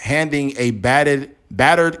is handing a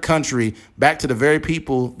battered country back to the very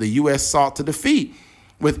people the U.S. sought to defeat,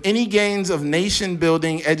 with any gains of nation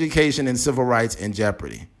building, education, and civil rights in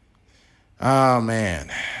jeopardy. Oh,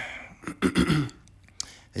 man.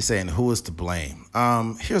 They're saying, who is to blame?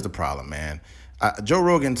 Here's the problem, man. Joe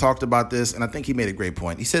Rogan talked about this, and I think he made a great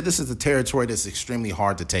point. He said this is a territory that's extremely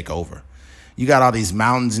hard to take over. You got all these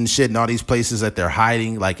mountains and shit and all these places that they're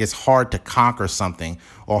hiding. Like, it's hard to conquer something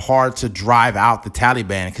or hard to drive out the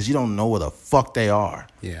Taliban because you don't know where the fuck they are.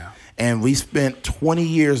 Yeah. And we spent 20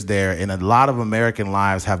 years there, and a lot of American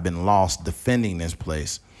lives have been lost defending this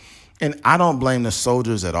place. And I don't blame the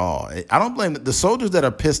soldiers at all. I don't blame the soldiers that are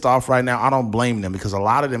pissed off right now. I don't blame them because a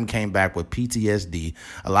lot of them came back with PTSD.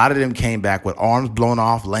 A lot of them came back with arms blown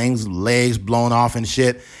off, legs blown off and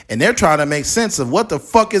shit. And they're trying to make sense of what the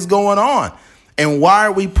fuck is going on. And why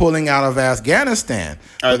are we pulling out of Afghanistan?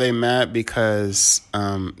 Are they mad because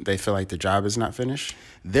they feel like the job is not finished?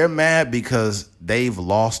 They're mad because they've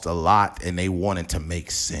lost a lot and they wanted to make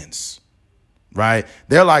sense. Right?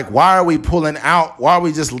 They're like, why are we pulling out? Why are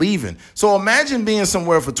we just leaving? So imagine being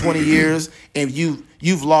somewhere for 20 years and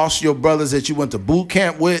you've lost your brothers that you went to boot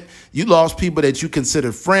camp with. You lost people that you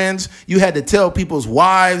considered friends. You had to tell people's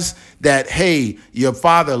wives that, hey, your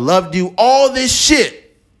father loved you, all this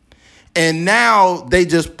shit. And now they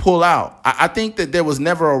just pull out. I think that there was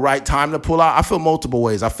never a right time to pull out. I feel multiple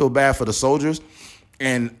ways. I feel bad for the soldiers.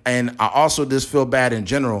 And I also just feel bad in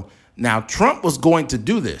general. Now, Trump was going to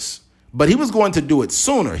do this. But he was going to do it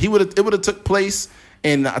sooner. It would have took place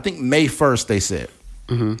in, I think, May 1st, they said.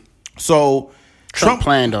 Mm-hmm. So Trump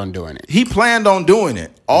planned on doing it. He planned on doing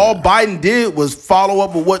it. All Biden did was follow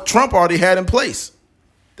up with what Trump already had in place.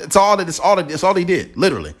 That's all he did,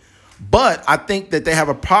 literally. But I think that they have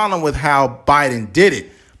a problem with how Biden did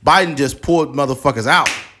it. Biden just pulled motherfuckers out,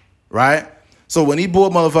 right? So when he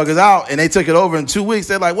pulled motherfuckers out and they took it over in 2 weeks,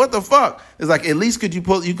 they're like, what the fuck? It's like, at least you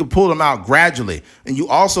could pull them out gradually. And you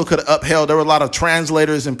also could have upheld, there were a lot of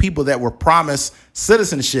translators and people that were promised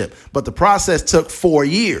citizenship, but the process took 4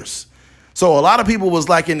 years. So a lot of people was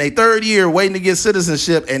like in their third year waiting to get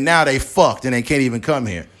citizenship, and now they fucked and they can't even come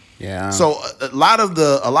here. Yeah. So a lot of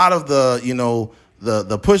the, you know,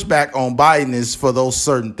 the pushback on Biden is for those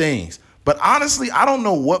certain things. But honestly, I don't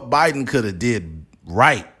know what Biden could have did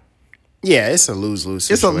right. Yeah, it's a lose-lose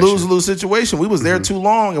situation. It's a lose-lose situation. We was there too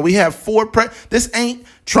long, and we have this ain't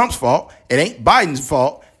Trump's fault. It ain't Biden's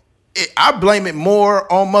fault. I blame it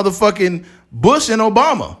more on motherfucking Bush and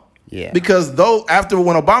Obama. Yeah. Because after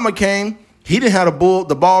when Obama came, he didn't have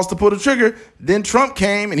the balls to pull the trigger. Then Trump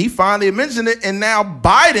came, and he finally mentioned it, and now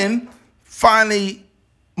Biden finally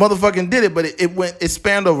motherfucking did it. But it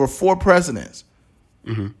spanned over 4 presidents.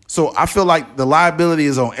 Mm-hmm. So I feel like the liability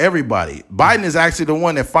is on everybody. Biden is actually the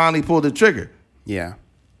one that finally pulled the trigger. Yeah.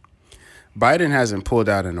 Biden hasn't pulled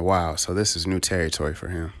out in a while, so this is new territory for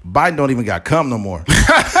him. Biden don't even got cum no more.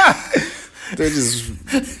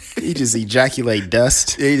 He just ejaculate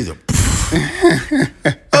dust. Yeah, he just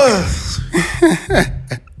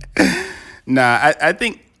Nah, I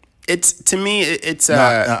think to me it's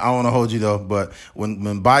I want to hold you though, but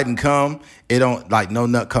when Biden come, it don't like no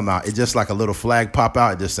nut come out. It's just like a little flag pop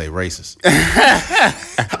out. It just say racist.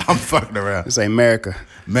 I'm fucking around. It's America.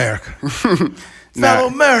 Fellow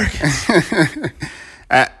Americans.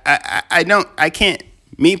 I can't.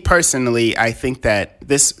 Me personally, I think that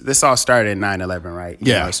this all started in 9/11, right?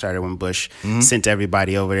 You know, it started when Bush sent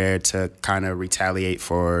everybody over there to kind of retaliate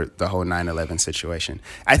for the whole 9/11 situation.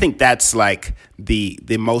 I think that's like the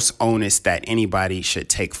most onus that anybody should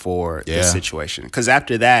take for the situation. Because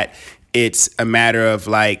after that, it's a matter of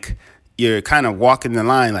like, you're kind of walking the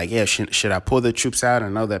line like, yeah, should I pull the troops out? I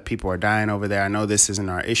know that people are dying over there. I know this isn't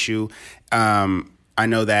our issue. I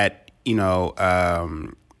know that, you know,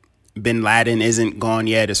 Bin Laden isn't gone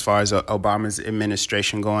yet as far as Obama's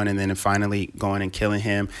administration going, and then finally going and killing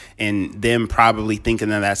him, and them probably thinking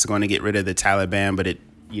that that's going to get rid of the Taliban. But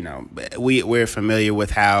we're familiar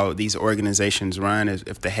with how these organizations run.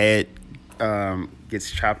 If the head gets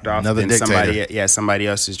chopped off, another then dictator. somebody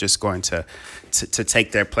else is just going to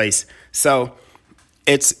take their place. So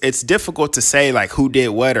it's difficult to say like who did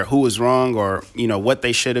what or who was wrong or, you know, what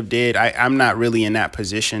they should have did. I'm not really in that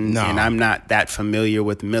position, and I'm not that familiar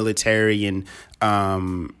with military and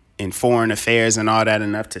foreign affairs and all that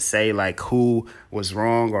enough to say like who was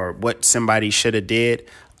wrong or what somebody should have did.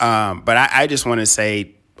 But I just want to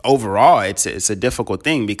say overall, it's a difficult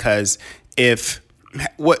thing, because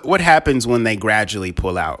what happens when they gradually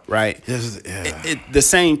pull out, right? The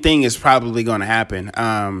same thing is probably going to happen.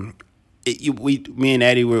 Me and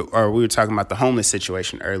Eddie we were talking about the homeless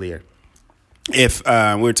situation earlier. If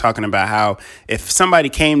we were talking about how if somebody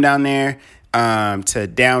came down there to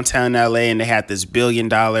downtown LA and they had this $1 billion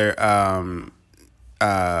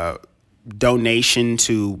donation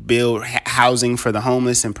to build housing for the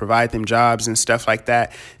homeless and provide them jobs and stuff like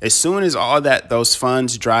that, as soon as those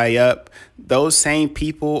funds dry up, those same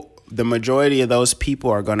people, the majority of those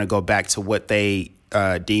people are going to go back to what they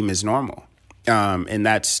deem as normal. And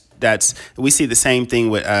that's we see the same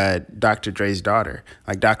thing with Dr. Dre's daughter.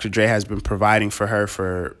 Like Dr. Dre has been providing for her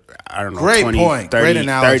for, I don't know,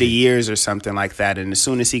 30 years or something like that. And as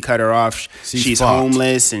soon as he cut her off, she's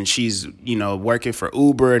homeless, and she's, you know, working for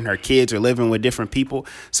Uber, and her kids are living with different people.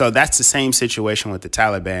 So that's the same situation with the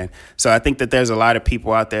Taliban. So I think that there's a lot of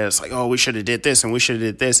people out there that's like, oh, we should have did this and we should have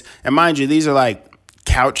did this. And mind you, these are like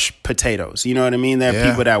couch potatoes, you know what I mean? There are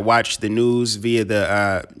people that watch the news via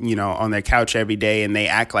the on their couch every day, and they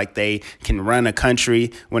act like they can run a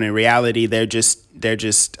country when in reality they're just can't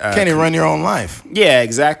even run your own life. Yeah,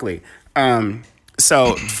 exactly.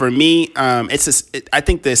 So for me, I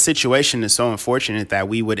think the situation is so unfortunate that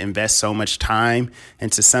we would invest so much time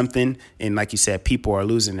into something, and like you said, people are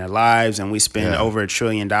losing their lives, and we spend over $1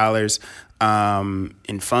 trillion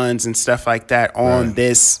in funds and stuff like that on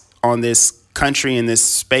this country in this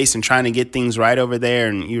space and trying to get things right over there.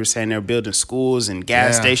 And you were saying they're building schools and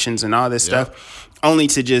gas stations and all this stuff, only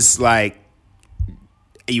to just like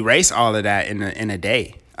erase all of that in a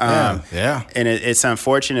day. And it's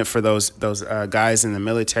unfortunate for those guys in the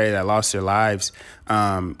military that lost their lives.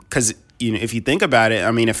 Because you know, if you think about it,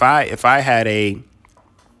 I mean, if I had a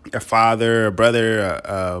father, a brother,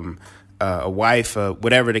 a wife,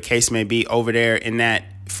 whatever the case may be, over there in that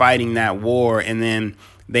fighting that war, and then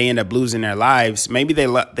they end up losing their lives. Maybe they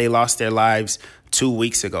lost their lives 2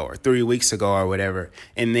 weeks ago or 3 weeks ago or whatever.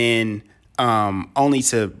 And then only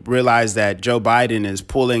to realize that Joe Biden is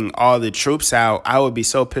pulling all the troops out, I would be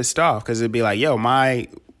so pissed off, because it'd be like, yo, my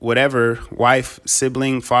whatever wife,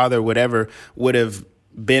 sibling, father, whatever would have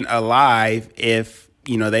been alive if,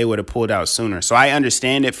 you know, they would have pulled out sooner. So I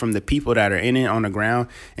understand it from the people that are in it on the ground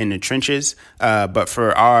in the trenches. But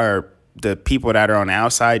for the people that are on the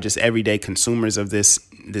outside, just everyday consumers of this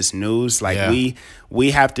news, like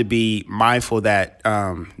we have to be mindful that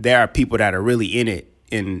there are people that are really in it.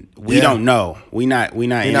 And we don't know. We're not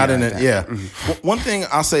in it. Yeah. Mm-hmm. One thing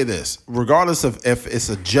I'll say this, regardless of if it's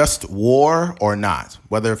a just war or not,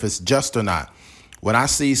 whether if it's just or not, when I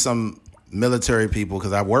see some military people,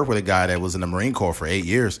 because I worked with a guy that was in the Marine Corps for 8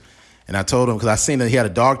 years, and I told him, because I seen that he had a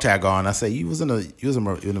dog tag on, I said, you was in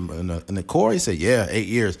the Corps? He said, yeah, 8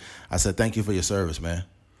 years. I said, thank you for your service, man.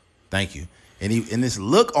 Thank you. And this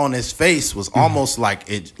look on his face was almost like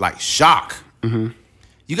shock. Mm-hmm.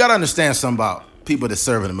 You got to understand something about people that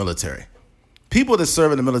serve in the military. People that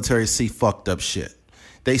serve in the military see fucked up shit.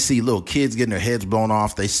 They see little kids getting their heads blown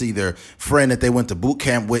off. They see their friend that they went to boot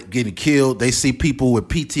camp with getting killed. They see people with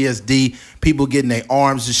PTSD, people getting their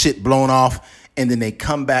arms and shit blown off. And then they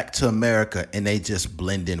come back to America and they just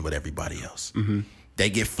blend in with everybody else. Mm-hmm. They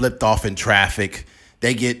get flipped off in traffic.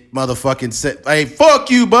 They get motherfucking said, hey, fuck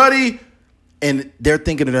you, buddy. And they're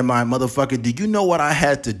thinking in their mind, motherfucker, do you know what I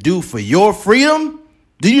had to do for your freedom?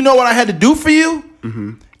 Do you know what I had to do for you?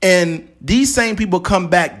 Mm-hmm. And these same people come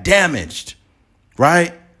back damaged,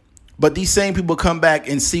 right? But these same people come back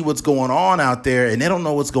and see what's going on out there, and they don't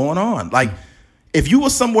know what's going on. Like, if you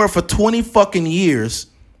were somewhere for 20 fucking years,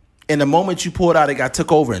 and the moment you pulled out, it got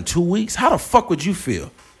took over in 2 weeks, how the fuck would you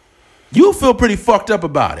feel? You'll feel pretty fucked up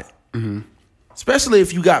about it. Mm-hmm. Especially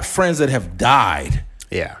if you got friends that have died.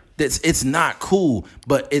 Yeah. It's not cool,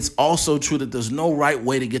 but it's also true that there's no right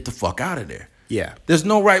way to get the fuck out of there. Yeah. There's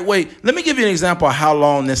no right way. Let me give you an example of how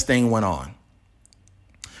long this thing went on.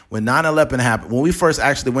 When 9/11 happened, when we first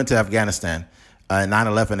actually went to Afghanistan,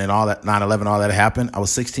 9/11 and all that, 9/11, all that happened, I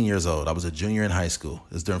was 16 years old. I was a junior in high school.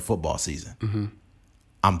 It was during football season. Mm-hmm.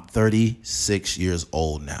 I'm 36 years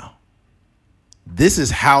old now. This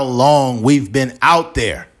is how long we've been out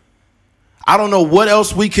there. I don't know what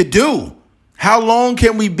else we could do. How long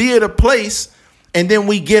can we be at a place and then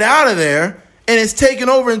we get out of there and it's taken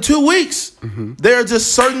over in 2 weeks? Mm-hmm. There are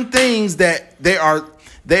just certain things that they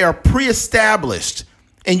are pre-established,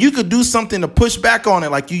 and you could do something to push back on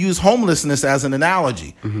it, like you use homelessness as an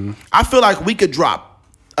analogy. Mm-hmm. I feel like we could drop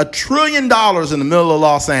 $1 trillion in the middle of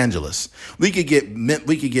Los Angeles. We could get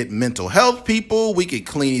mental health people. We could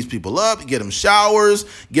clean these people up, get them showers,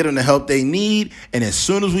 get them the help they need. And as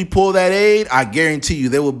soon as we pull that aid, I guarantee you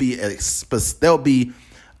there will be a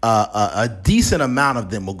decent amount of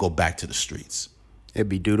them will go back to the streets. It'd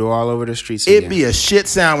be doodle all over the streets. It'd be a shit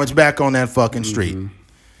sandwich back on that fucking street. Mm-hmm.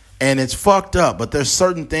 And it's fucked up. But there's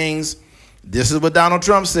certain things. This is what Donald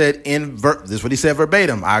Trump said. This is what he said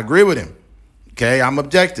verbatim. I agree with him. Okay, I'm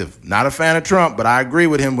objective. Not a fan of Trump, but I agree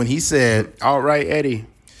with him when he said, all right, Eddie.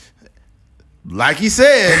 Like he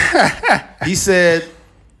said, he said,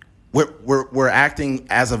 we're acting,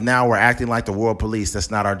 as of now, we're acting like the world police. That's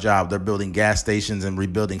not our job. They're building gas stations and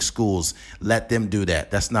rebuilding schools. Let them do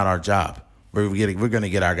that. That's not our job. We're going to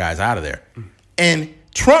get our guys out of there. And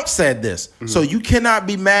Trump said this. Mm-hmm. So you cannot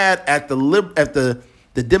be mad at the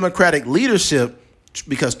Democratic leadership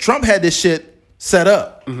because Trump had this shit set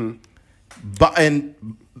up. Mm-hmm.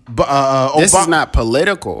 This is not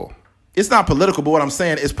political. It's not political, but what I'm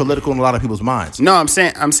saying is political in a lot of people's minds. No, I'm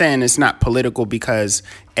saying it's not political because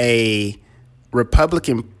a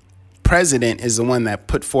Republican president is the one that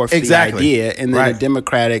put forth the idea, and then a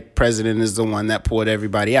Democratic president is the one that pulled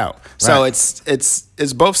everybody out. So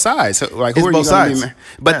it's both sides. So, like, who are you going to be mad?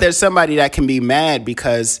 But there's somebody that can be mad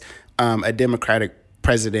because a Democratic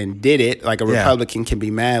president did it. Like a Republican can be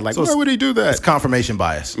mad. Like, why would he do that? It's confirmation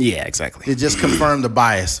bias. Yeah, exactly. It just confirmed the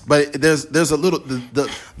bias. But there's a little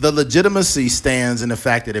the legitimacy stands in the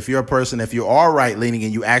fact that if you're a person, if you are right leaning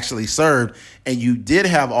and you actually served and you did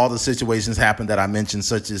have all the situations happen that I mentioned,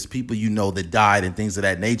 such as people you know that died and things of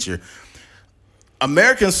that nature.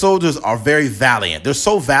 American soldiers are very valiant. They're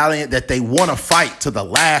so valiant that they want to fight to the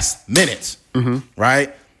last minute. Mm-hmm.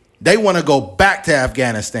 Right? They want to go back to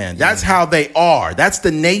Afghanistan. That's how they are. That's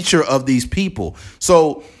the nature of these people.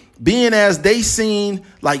 So being as they seen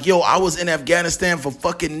like, yo, I was in Afghanistan for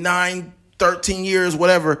fucking 13 years,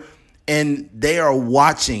 whatever. And they are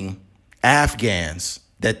watching Afghans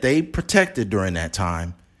that they protected during that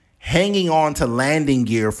time, hanging on to landing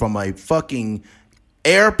gear from a fucking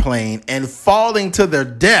airplane and falling to their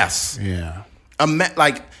deaths. Yeah.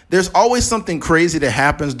 Like, there's always something crazy that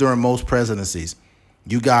happens during most presidencies.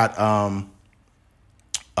 You got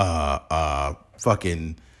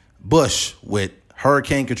fucking Bush with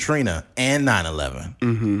Hurricane Katrina, and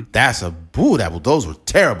 9/11. Those were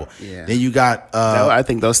terrible. Yeah. Then you got I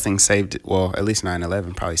think those things saved. Well, at least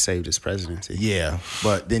 9/11 probably saved his presidency. Yeah,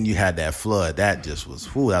 but then you had that flood. That just was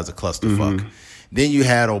that was a clusterfuck. Then you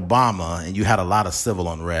had Obama, and you had a lot of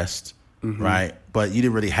civil unrest, right? But you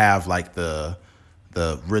didn't really have like the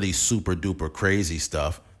really super duper crazy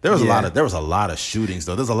stuff. There was a lot of shootings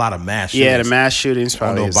though. There's a lot of mass shootings. Yeah, the mass shootings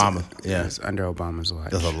probably under Obama. Is under Obama's watch.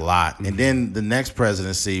 There's a lot. And then the next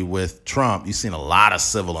presidency with Trump, you've seen a lot of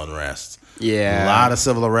civil unrest. Yeah. A lot of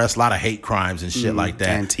civil arrests, a lot of hate crimes and shit like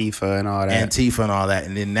that. Antifa and all that.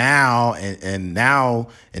 And then now and now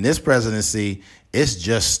in this presidency, it's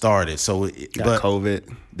just started. So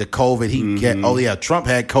COVID. The COVID Trump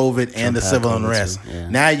had COVID and the civil unrest. Yeah.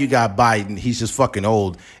 Now you got Biden. He's just fucking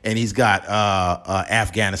old, and he's got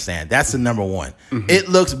Afghanistan. That's the number one. It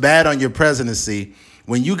looks bad on your presidency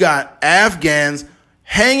when you got Afghans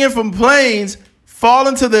hanging from planes,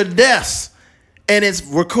 falling to their deaths, and it's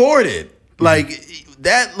recorded. Like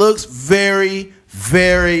that looks very,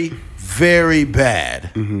 very, very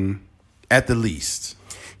bad, at the least.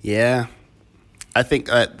 Yeah. I think,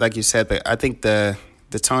 like you said, I think the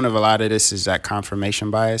tone of a lot of this is that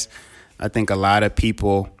confirmation bias. I think a lot of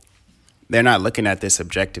people, they're not looking at this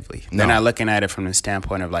objectively. They're not looking at it from the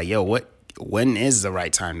standpoint of like, yo, when is the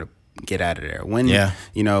right time to get out of there?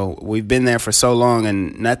 We've been there for so long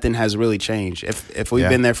and nothing has really changed. If we've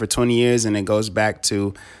been there for 20 years and it goes back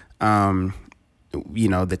to, the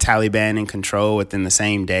Taliban in control within the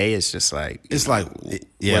same day, it's just like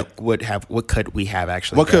what could we have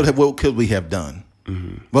actually? What could we have done?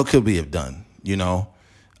 What could we have done?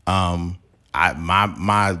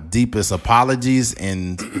 My deepest apologies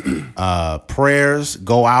and prayers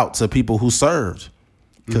go out to people who served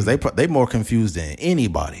because they more confused than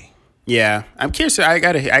anybody. Yeah, I'm curious. I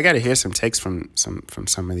gotta hear some takes from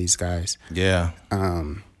some of these guys. Yeah.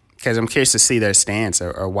 Because I'm curious to see their stance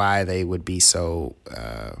or why they would be so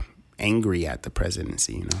angry at the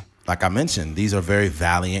presidency. Like I mentioned, these are very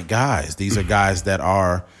valiant guys. These are guys that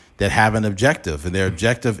have an objective, and their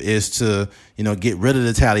objective is to get rid of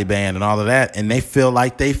the Taliban and all of that, and they feel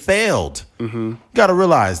like they failed. You got to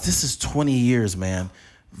realize this is 20 years, man.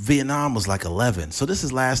 Vietnam was like 11, so this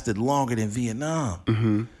has lasted longer than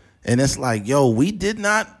Vietnam. And it's like, yo, we did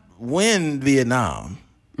not win Vietnam.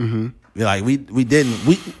 Like we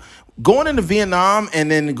didn't. Going into Vietnam and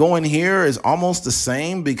then going here is almost the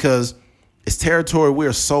same because it's territory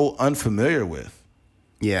we're so unfamiliar with.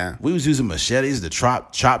 Yeah. We was using machetes to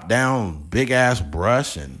chop down big ass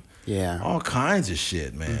brush and all kinds of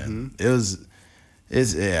shit, man. They've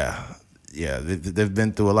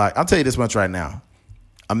been through a lot. I'll tell you this much right now.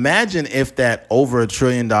 Imagine if that over $1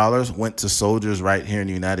 trillion went to soldiers right here in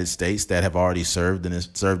the United States that have already served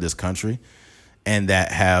this country and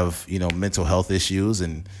that have, mental health issues.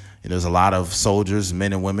 And there's a lot of soldiers,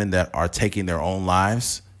 men and women, that are taking their own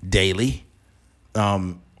lives daily.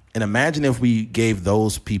 And imagine if we gave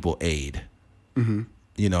those people aid. I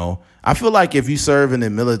feel like if you serve in the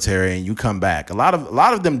military and you come back, a lot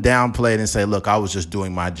of them downplay it and say, look, I was just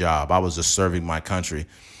doing my job. I was just serving my country.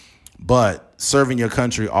 But serving your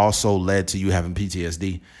country also led to you having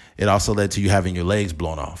PTSD. It also led to you having your legs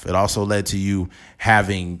blown off. It also led to you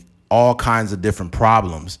having all kinds of different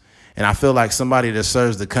problems. And I feel like somebody that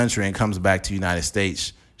serves the country and comes back to the United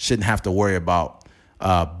States shouldn't have to worry about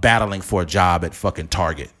battling for a job at fucking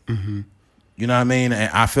Target. You know what I mean?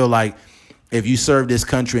 And I feel like if you serve this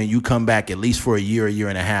country and you come back at least for a year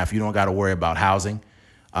and a half, you don't got to worry about housing.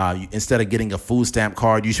 Instead of getting a food stamp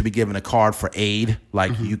card, you should be given a card for aid.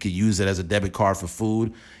 Like you could use it as a debit card for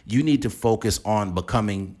food. You need to focus on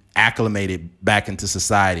becoming acclimated back into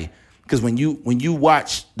society. Because when you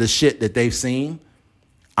watch the shit that they've seen,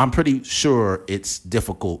 I'm pretty sure it's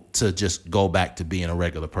difficult to just go back to being a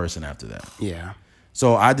regular person after that. Yeah.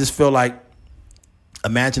 So I just feel like,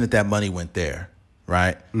 imagine if that money went there,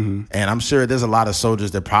 right? And I'm sure there's a lot of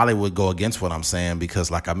soldiers that probably would go against what I'm saying because,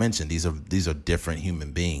 like I mentioned, these are different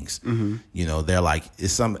human beings. They're like,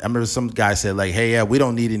 I remember some guy said like, hey, yeah, we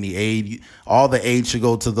don't need any aid. All the aid should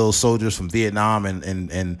go to those soldiers from Vietnam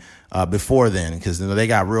and before then because they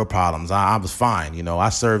got real problems. I was fine. I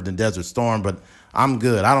served in Desert Storm, but I'm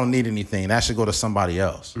good. I don't need anything. That should go to somebody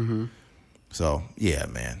else. So yeah,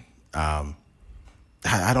 man.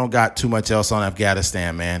 I don't got too much else on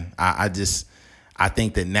Afghanistan, man. I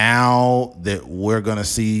think that now that we're going to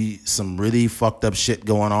see some really fucked up shit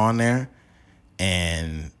going on there.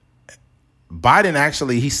 And Biden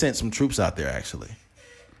actually, he sent some troops out there, actually.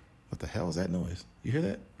 What the hell is that noise? You hear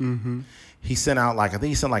that? He sent out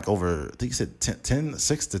he said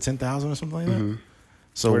 6 to 10,000 or something like that.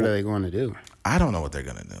 So what are they going to do? I don't know what they're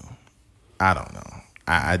going to do. I don't know.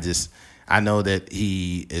 I know that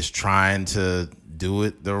he is trying to do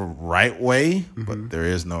it the right way, but there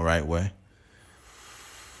is no right way.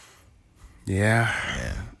 Yeah.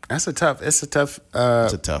 It's a tough It's a tough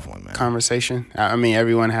one, man. Conversation. I mean,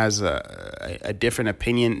 everyone has a different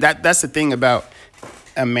opinion. That's the thing about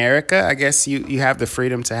America. I guess you have the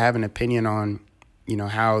freedom to have an opinion on,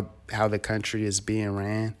 how the country is being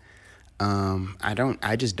ran.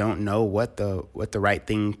 I just don't know what the right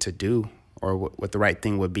thing to do or what the right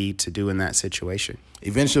thing would be to do in that situation.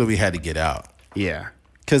 Eventually, we had to get out. Yeah.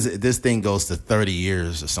 Because this thing goes to 30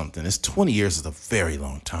 years or something. 20 years is a very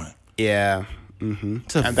long time. Yeah.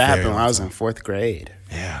 Mm-hmm. And that happened when I was in 4th grade.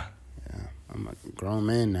 Yeah. I'm a grown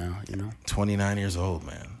man now, 29 years old,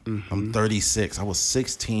 man. Mm-hmm. I'm 36. I was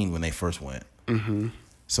 16 when they first went. Mm-hmm.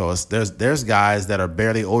 So there's guys that are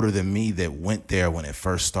barely older than me that went there when it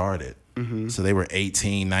first started. Mm-hmm. So they were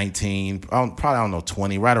 18, 19, probably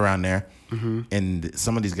 20, right around there. Mm-hmm. And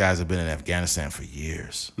some of these guys have been in Afghanistan for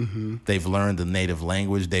years. Mm-hmm. They've learned the native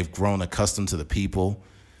language. They've grown accustomed to the people.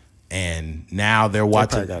 And now they're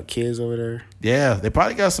watching. They probably got kids over there. Yeah, they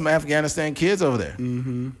probably got some Afghanistan kids over there.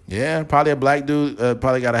 Mm-hmm. Yeah, probably a black dude.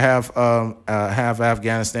 Probably got to have half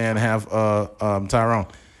Afghanistan, half Tyrone.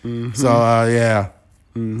 Mm-hmm. So yeah.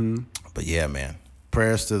 Mm-hmm. But yeah, man.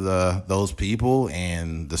 Prayers to those people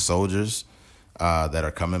and the soldiers that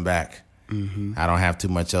are coming back. Mm-hmm. I don't have too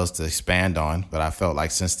much else to expand on, but I felt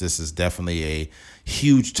like since this is definitely a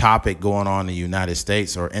huge topic going on in the United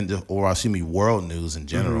States or world news in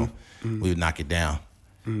general, we would knock it down.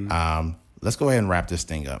 Mm-hmm. Let's go ahead and wrap this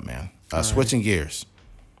thing up, man. Switching gears.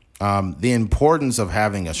 The importance of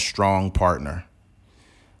having a strong partner.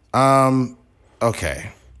 Okay.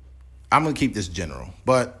 I'm going to keep this general,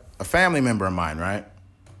 but a family member of mine, right?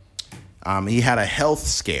 He had a health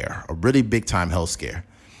scare, a really big time health scare.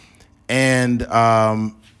 And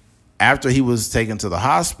after he was taken to the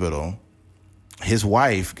hospital, his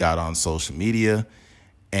wife got on social media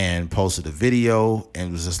and posted a video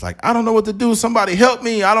and was just like, I don't know what to do. Somebody help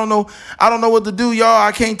me. I don't know what to do, y'all.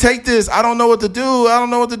 I can't take this. I don't know what to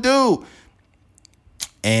do.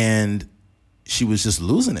 And she was just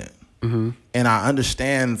losing it. Mm-hmm. And I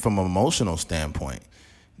understand from an emotional standpoint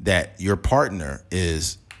that your partner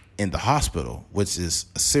is in the hospital, which is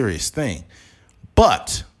a serious thing.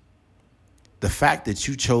 But the fact that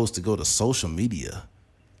you chose to go to social media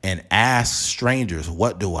and ask strangers,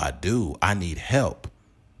 what do? I need help.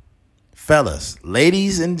 Fellas,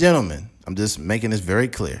 ladies and gentlemen, I'm just making this very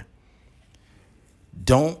clear.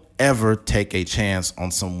 Don't ever take a chance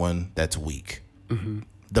on someone that's weak. Mm-hmm.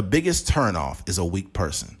 The biggest turnoff is a weak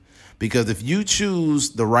person. Because if you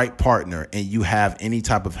choose the right partner and you have any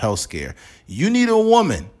type of health scare, you need a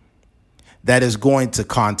woman that is going to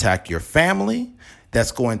contact your family,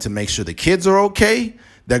 that's going to make sure the kids are okay.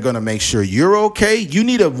 They're going to make sure you're okay. You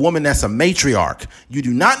need a woman that's a matriarch. You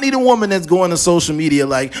do not need a woman that's going to social media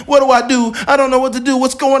like, what do? I don't know what to do.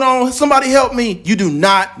 What's going on? Somebody help me. You do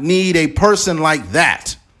not need a person like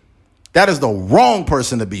that. That is the wrong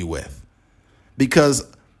person to be with. Because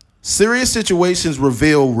serious situations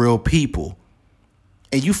reveal real people.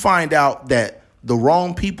 And you find out that the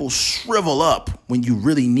wrong people shrivel up when you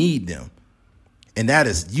really need them. And that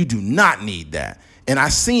is, you do not need that. And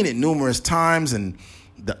I've seen it numerous times and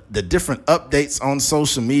the different updates on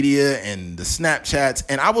social media and the Snapchats.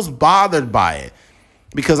 And I was bothered by it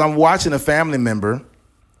because I'm watching a family member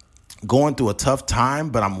going through a tough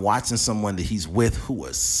time, but I'm watching someone that he's with who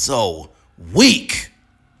is so weak.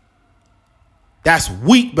 That's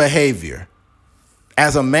weak behavior.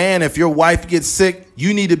 As a man, if your wife gets sick,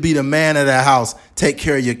 you need to be the man of that house. Take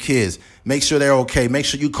care of your kids. Make sure they're okay. Make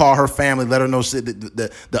sure you call her family. Let her know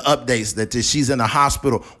the updates, that she's in the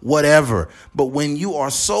hospital, whatever. But when you are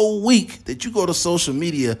so weak that you go to social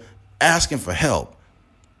media asking for help,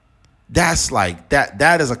 that's like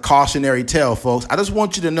that is a cautionary tale, folks. I just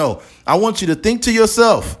want you to know. I want you to think to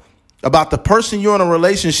yourself about the person you're in a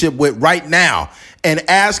relationship with right now and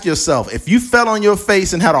ask yourself, if you fell on your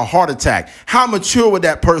face and had a heart attack, how mature would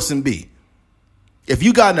that person be? If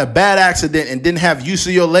you got in a bad accident and didn't have use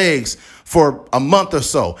of your legs for a month or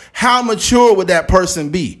so, how mature would that person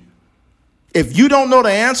be? If you don't know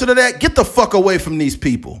the answer to that, get the fuck away from these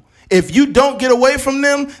people. If you don't get away from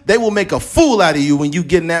them, they will make a fool out of you when you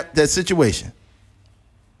get in that situation.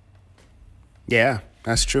 Yeah,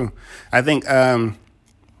 that's true. I think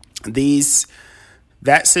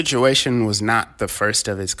that situation was not the first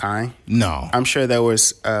of its kind. No. I'm sure there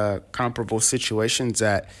was comparable situations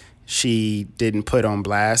that she didn't put on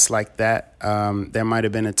blast like that. There might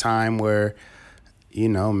have been a time where,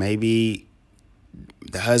 maybe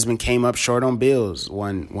the husband came up short on bills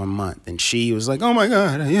one month, and she was like, "Oh my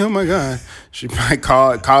god, oh my god." She probably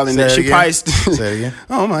calling that. She probably say it again.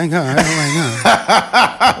 Oh my god, oh my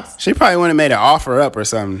god. She probably wouldn't have made an offer up or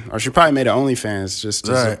something, or she probably made an OnlyFans just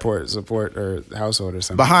to support her household or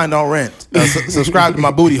something. Behind on rent. Subscribe to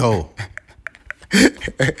my booty hole.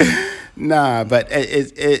 Nah, but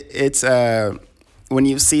it's when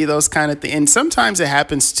you see those kind of things, and sometimes it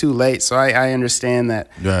happens too late. So I understand that.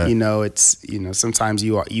 Right. It's sometimes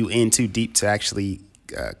you in too deep to actually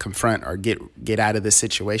confront or get out of the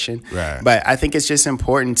situation. Right. But I think it's just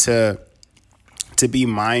important to be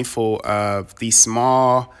mindful of these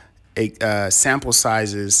small sample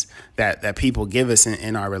sizes that people give us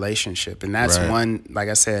in our relationship, and that's one. Like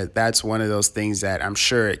I said, that's one of those things that I'm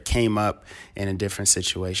sure it came up in a different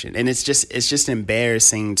situation, and it's just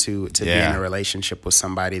embarrassing to be in a relationship with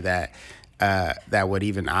somebody that would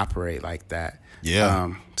even operate like that.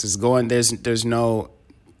 Yeah, just going. There's no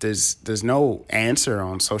answer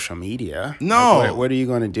on social media. No, like, what are you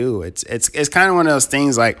going to do? It's kind of one of those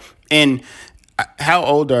things. Like, and how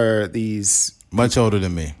old are these? Much older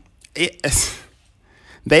than me.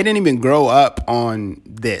 They didn't even grow up on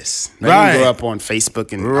this. They didn't grow up on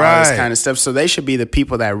Facebook and all this kind of stuff. So they should be the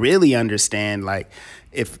people that really understand. Like,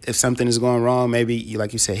 if something is going wrong, maybe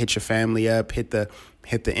like you said, hit your family up, hit the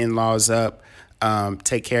in-laws up,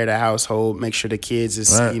 take care of the household, make sure the kids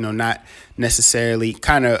is not necessarily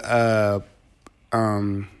kind of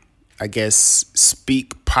I guess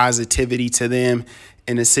speak positivity to them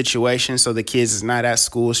in a situation, so the kids is not at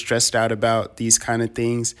school stressed out about these kind of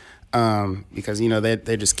things. Because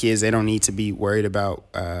they're just kids. They don't need to be worried about.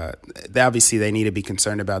 Obviously, they need to be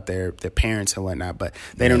concerned about their parents and whatnot, but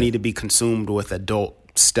they don't need to be consumed with adult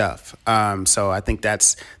stuff. So I think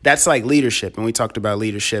that's like leadership, and we talked about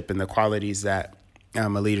leadership and the qualities that a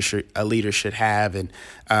leader should have, and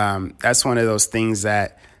that's one of those things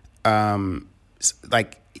that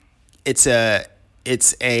like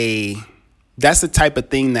that's the type of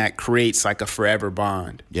thing that creates like a forever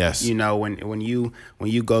bond. Yes. When you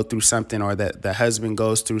go through something, or the husband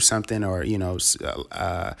goes through something, or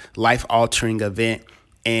life altering event,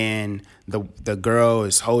 and the girl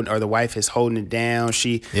is holding, or the wife is holding it down.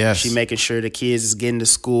 She making sure the kids is getting to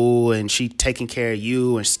school, and she taking care of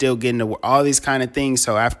you, and still getting to all these kind of things.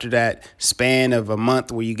 So after that span of a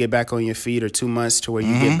month where you get back on your feet, or 2 months to where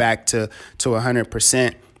you get back to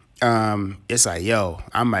 100%. It's like, yo,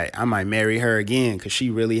 I might marry her again because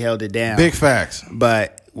she really held it down. Big facts.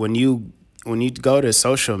 But when you go to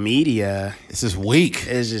social media, it's just weak.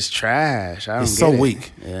 It's just trash. It's so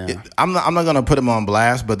weak. Yeah. I'm not gonna put him on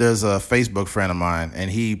blast, but there's a Facebook friend of mine,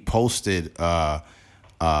 and he posted a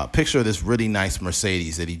picture of this really nice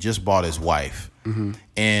Mercedes that he just bought his wife. Mm-hmm.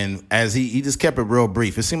 And as he just kept it real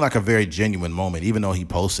brief, it seemed like a very genuine moment, even though he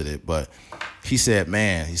posted it. But he said,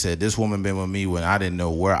 this woman been with me when I didn't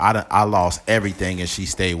know where. I lost everything, and she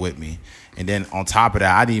stayed with me. And then on top of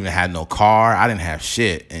that, I didn't even have no car. I didn't have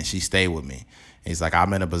shit, and she stayed with me. And he's like,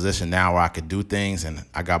 I'm in a position now where I could do things, and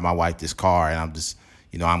I got my wife this car, and I'm just,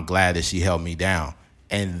 I'm glad that she held me down.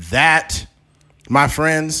 And that, my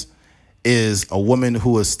friends, is a woman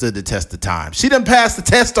who has stood the test of time. She done passed the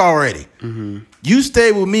test already. Mm-hmm. You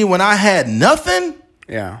stayed with me when I had nothing.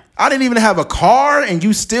 Yeah. I didn't even have a car, and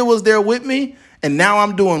you still was there with me, and now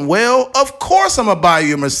I'm doing well. Of course I'm going to buy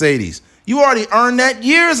you a Mercedes. You already earned that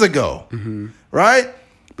years ago, right?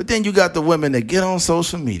 But then you got the women that get on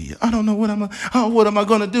social media. I don't know what am I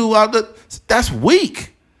going to do? That's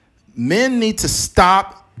weak. Men need to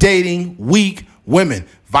stop dating weak women,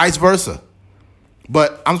 vice versa.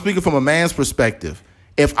 But I'm speaking from a man's perspective.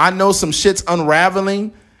 If I know some shit's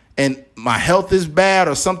unraveling and my health is bad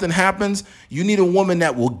or something happens, you need a woman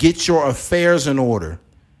that will get your affairs in order.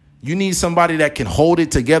 You need somebody that can hold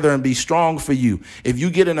it together and be strong for you. If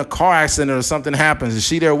you get in a car accident or something happens, is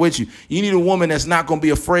she there with you? You need a woman that's not going to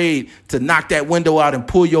be afraid to knock that window out and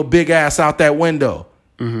pull your big ass out that window.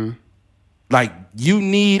 Mm-hmm. Like, you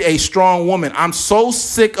need a strong woman. I'm so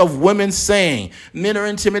sick of women saying men are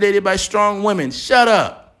intimidated by strong women. Shut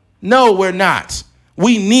up. No, we're not.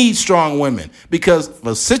 We need strong women because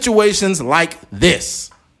for situations like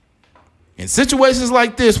this, in situations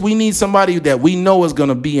like this, we need somebody that we know is going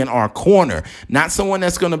to be in our corner, not someone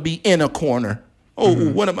that's going to be in a corner. Oh,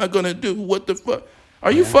 what am I going to do? What the fuck?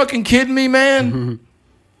 Are you fucking kidding me, man? Mm-hmm.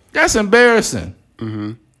 That's embarrassing.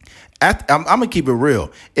 Mm-hmm. I'm going to keep it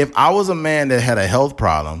real. If I was a man that had a health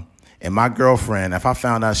problem and my girlfriend, if I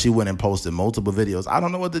found out she went and posted multiple videos, I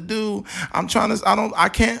don't know what to do. I'm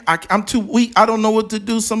too weak. I don't know what to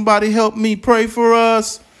do. Somebody help me. Pray for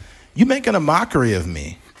us. You making a mockery of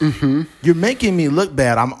me. You're making me look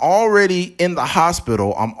bad. I'm already in the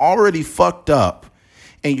hospital. I'm already fucked up.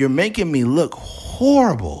 And you're making me look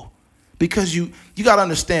horrible. Because you got to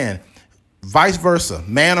understand, vice versa,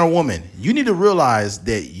 man or woman, you need to realize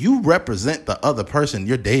that you represent the other person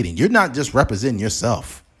you're dating. You're not just representing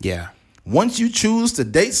yourself. Yeah. Once you choose to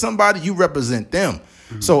date somebody, you represent them.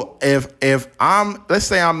 So if let's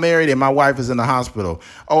say I'm married and my wife is in the hospital.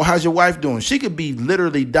 Oh, how's your wife doing? She could be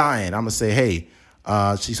literally dying. I'm going to say, hey,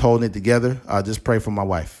 she's holding it together. Just pray for my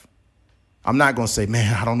wife. I'm not going to say,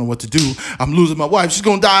 man, I don't know what to do. I'm losing my wife. She's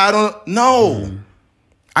going to die. No.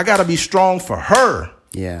 I got to be strong for her.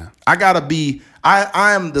 Yeah. I got to be,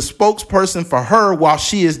 I am the spokesperson for her while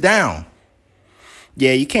she is down.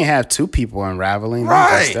 Yeah, you can't have two people unraveling.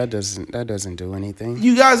 Right. That doesn't do anything.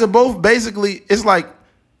 You guys are both basically, it's like,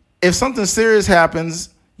 if something serious happens,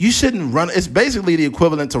 you shouldn't run. It's basically the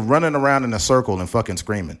equivalent to running around in a circle and fucking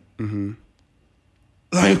screaming. Mm-hmm.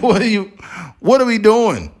 Like, what are we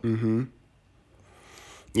doing? Mm-hmm.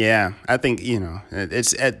 Yeah, I think,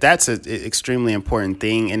 that's an extremely important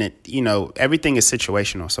thing. And everything is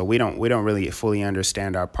situational. So we don't really fully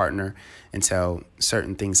understand our partner until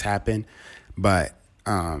certain things happen. But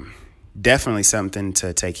definitely something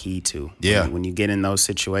to take heed to. Yeah. When you get in those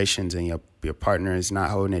situations and your partner is not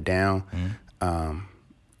holding it down,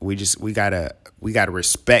 we gotta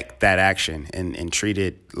respect that action and treat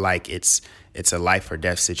it like it's a life or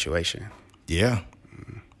death situation. Yeah,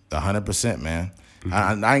 100%, man.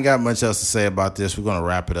 I ain't got much else to say about this. We're gonna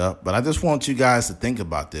wrap it up, but I just want you guys to think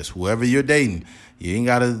about this. Whoever you're dating, you ain't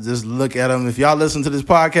gotta just look at them. If y'all listen to this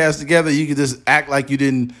podcast together, you can just act like you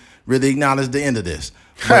didn't really acknowledge the end of this.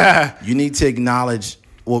 But you need to acknowledge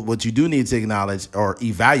what you do need to acknowledge or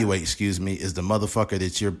evaluate, is the motherfucker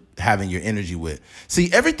that you're having your energy with.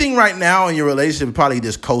 See, everything right now in your relationship is probably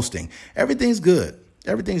just coasting. Everything's good.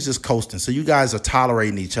 Everything's just coasting. So you guys are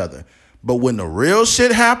tolerating each other. But when the real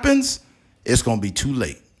shit happens, it's going to be too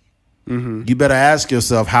late. Mm-hmm. You better ask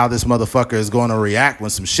yourself how this motherfucker is going to react when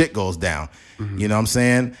some shit goes down. Mm-hmm. You know what I'm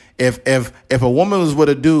saying? If a woman was with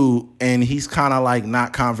a dude and he's kind of like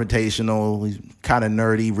not confrontational, he's kind of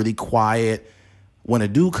nerdy, really quiet, when a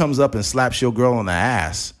dude comes up and slaps your girl on the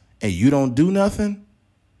ass and you don't do nothing,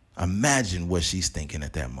 imagine what she's thinking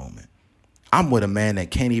at that moment. I'm with a man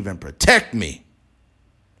that can't even protect me.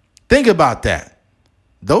 Think about that.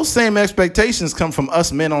 Those same expectations come from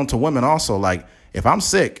us men onto women also. Like, if I'm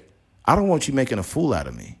sick, I don't want you making a fool out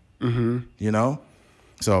of me. Mm-hmm.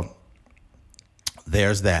 So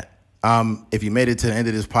there's that. If you made it to the end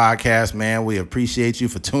of this podcast, man, we appreciate you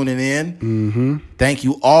for tuning in. Mm-hmm. Thank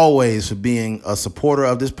you always for being a supporter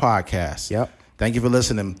of this podcast. Yep. Thank you for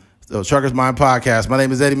listening. The Trucker's Mind Podcast. My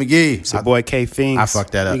name is Eddie McGee. It's your boy K Fings. I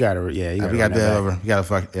fucked that up. We got that over. I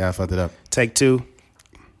fucked it up. Take two.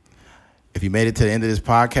 If you made it to the end of this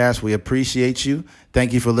podcast, we appreciate you.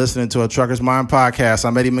 Thank you for listening to a Trucker's Mind Podcast.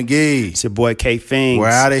 I'm Eddie McGee. It's your boy K Fings. We're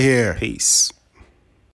out of here. Peace.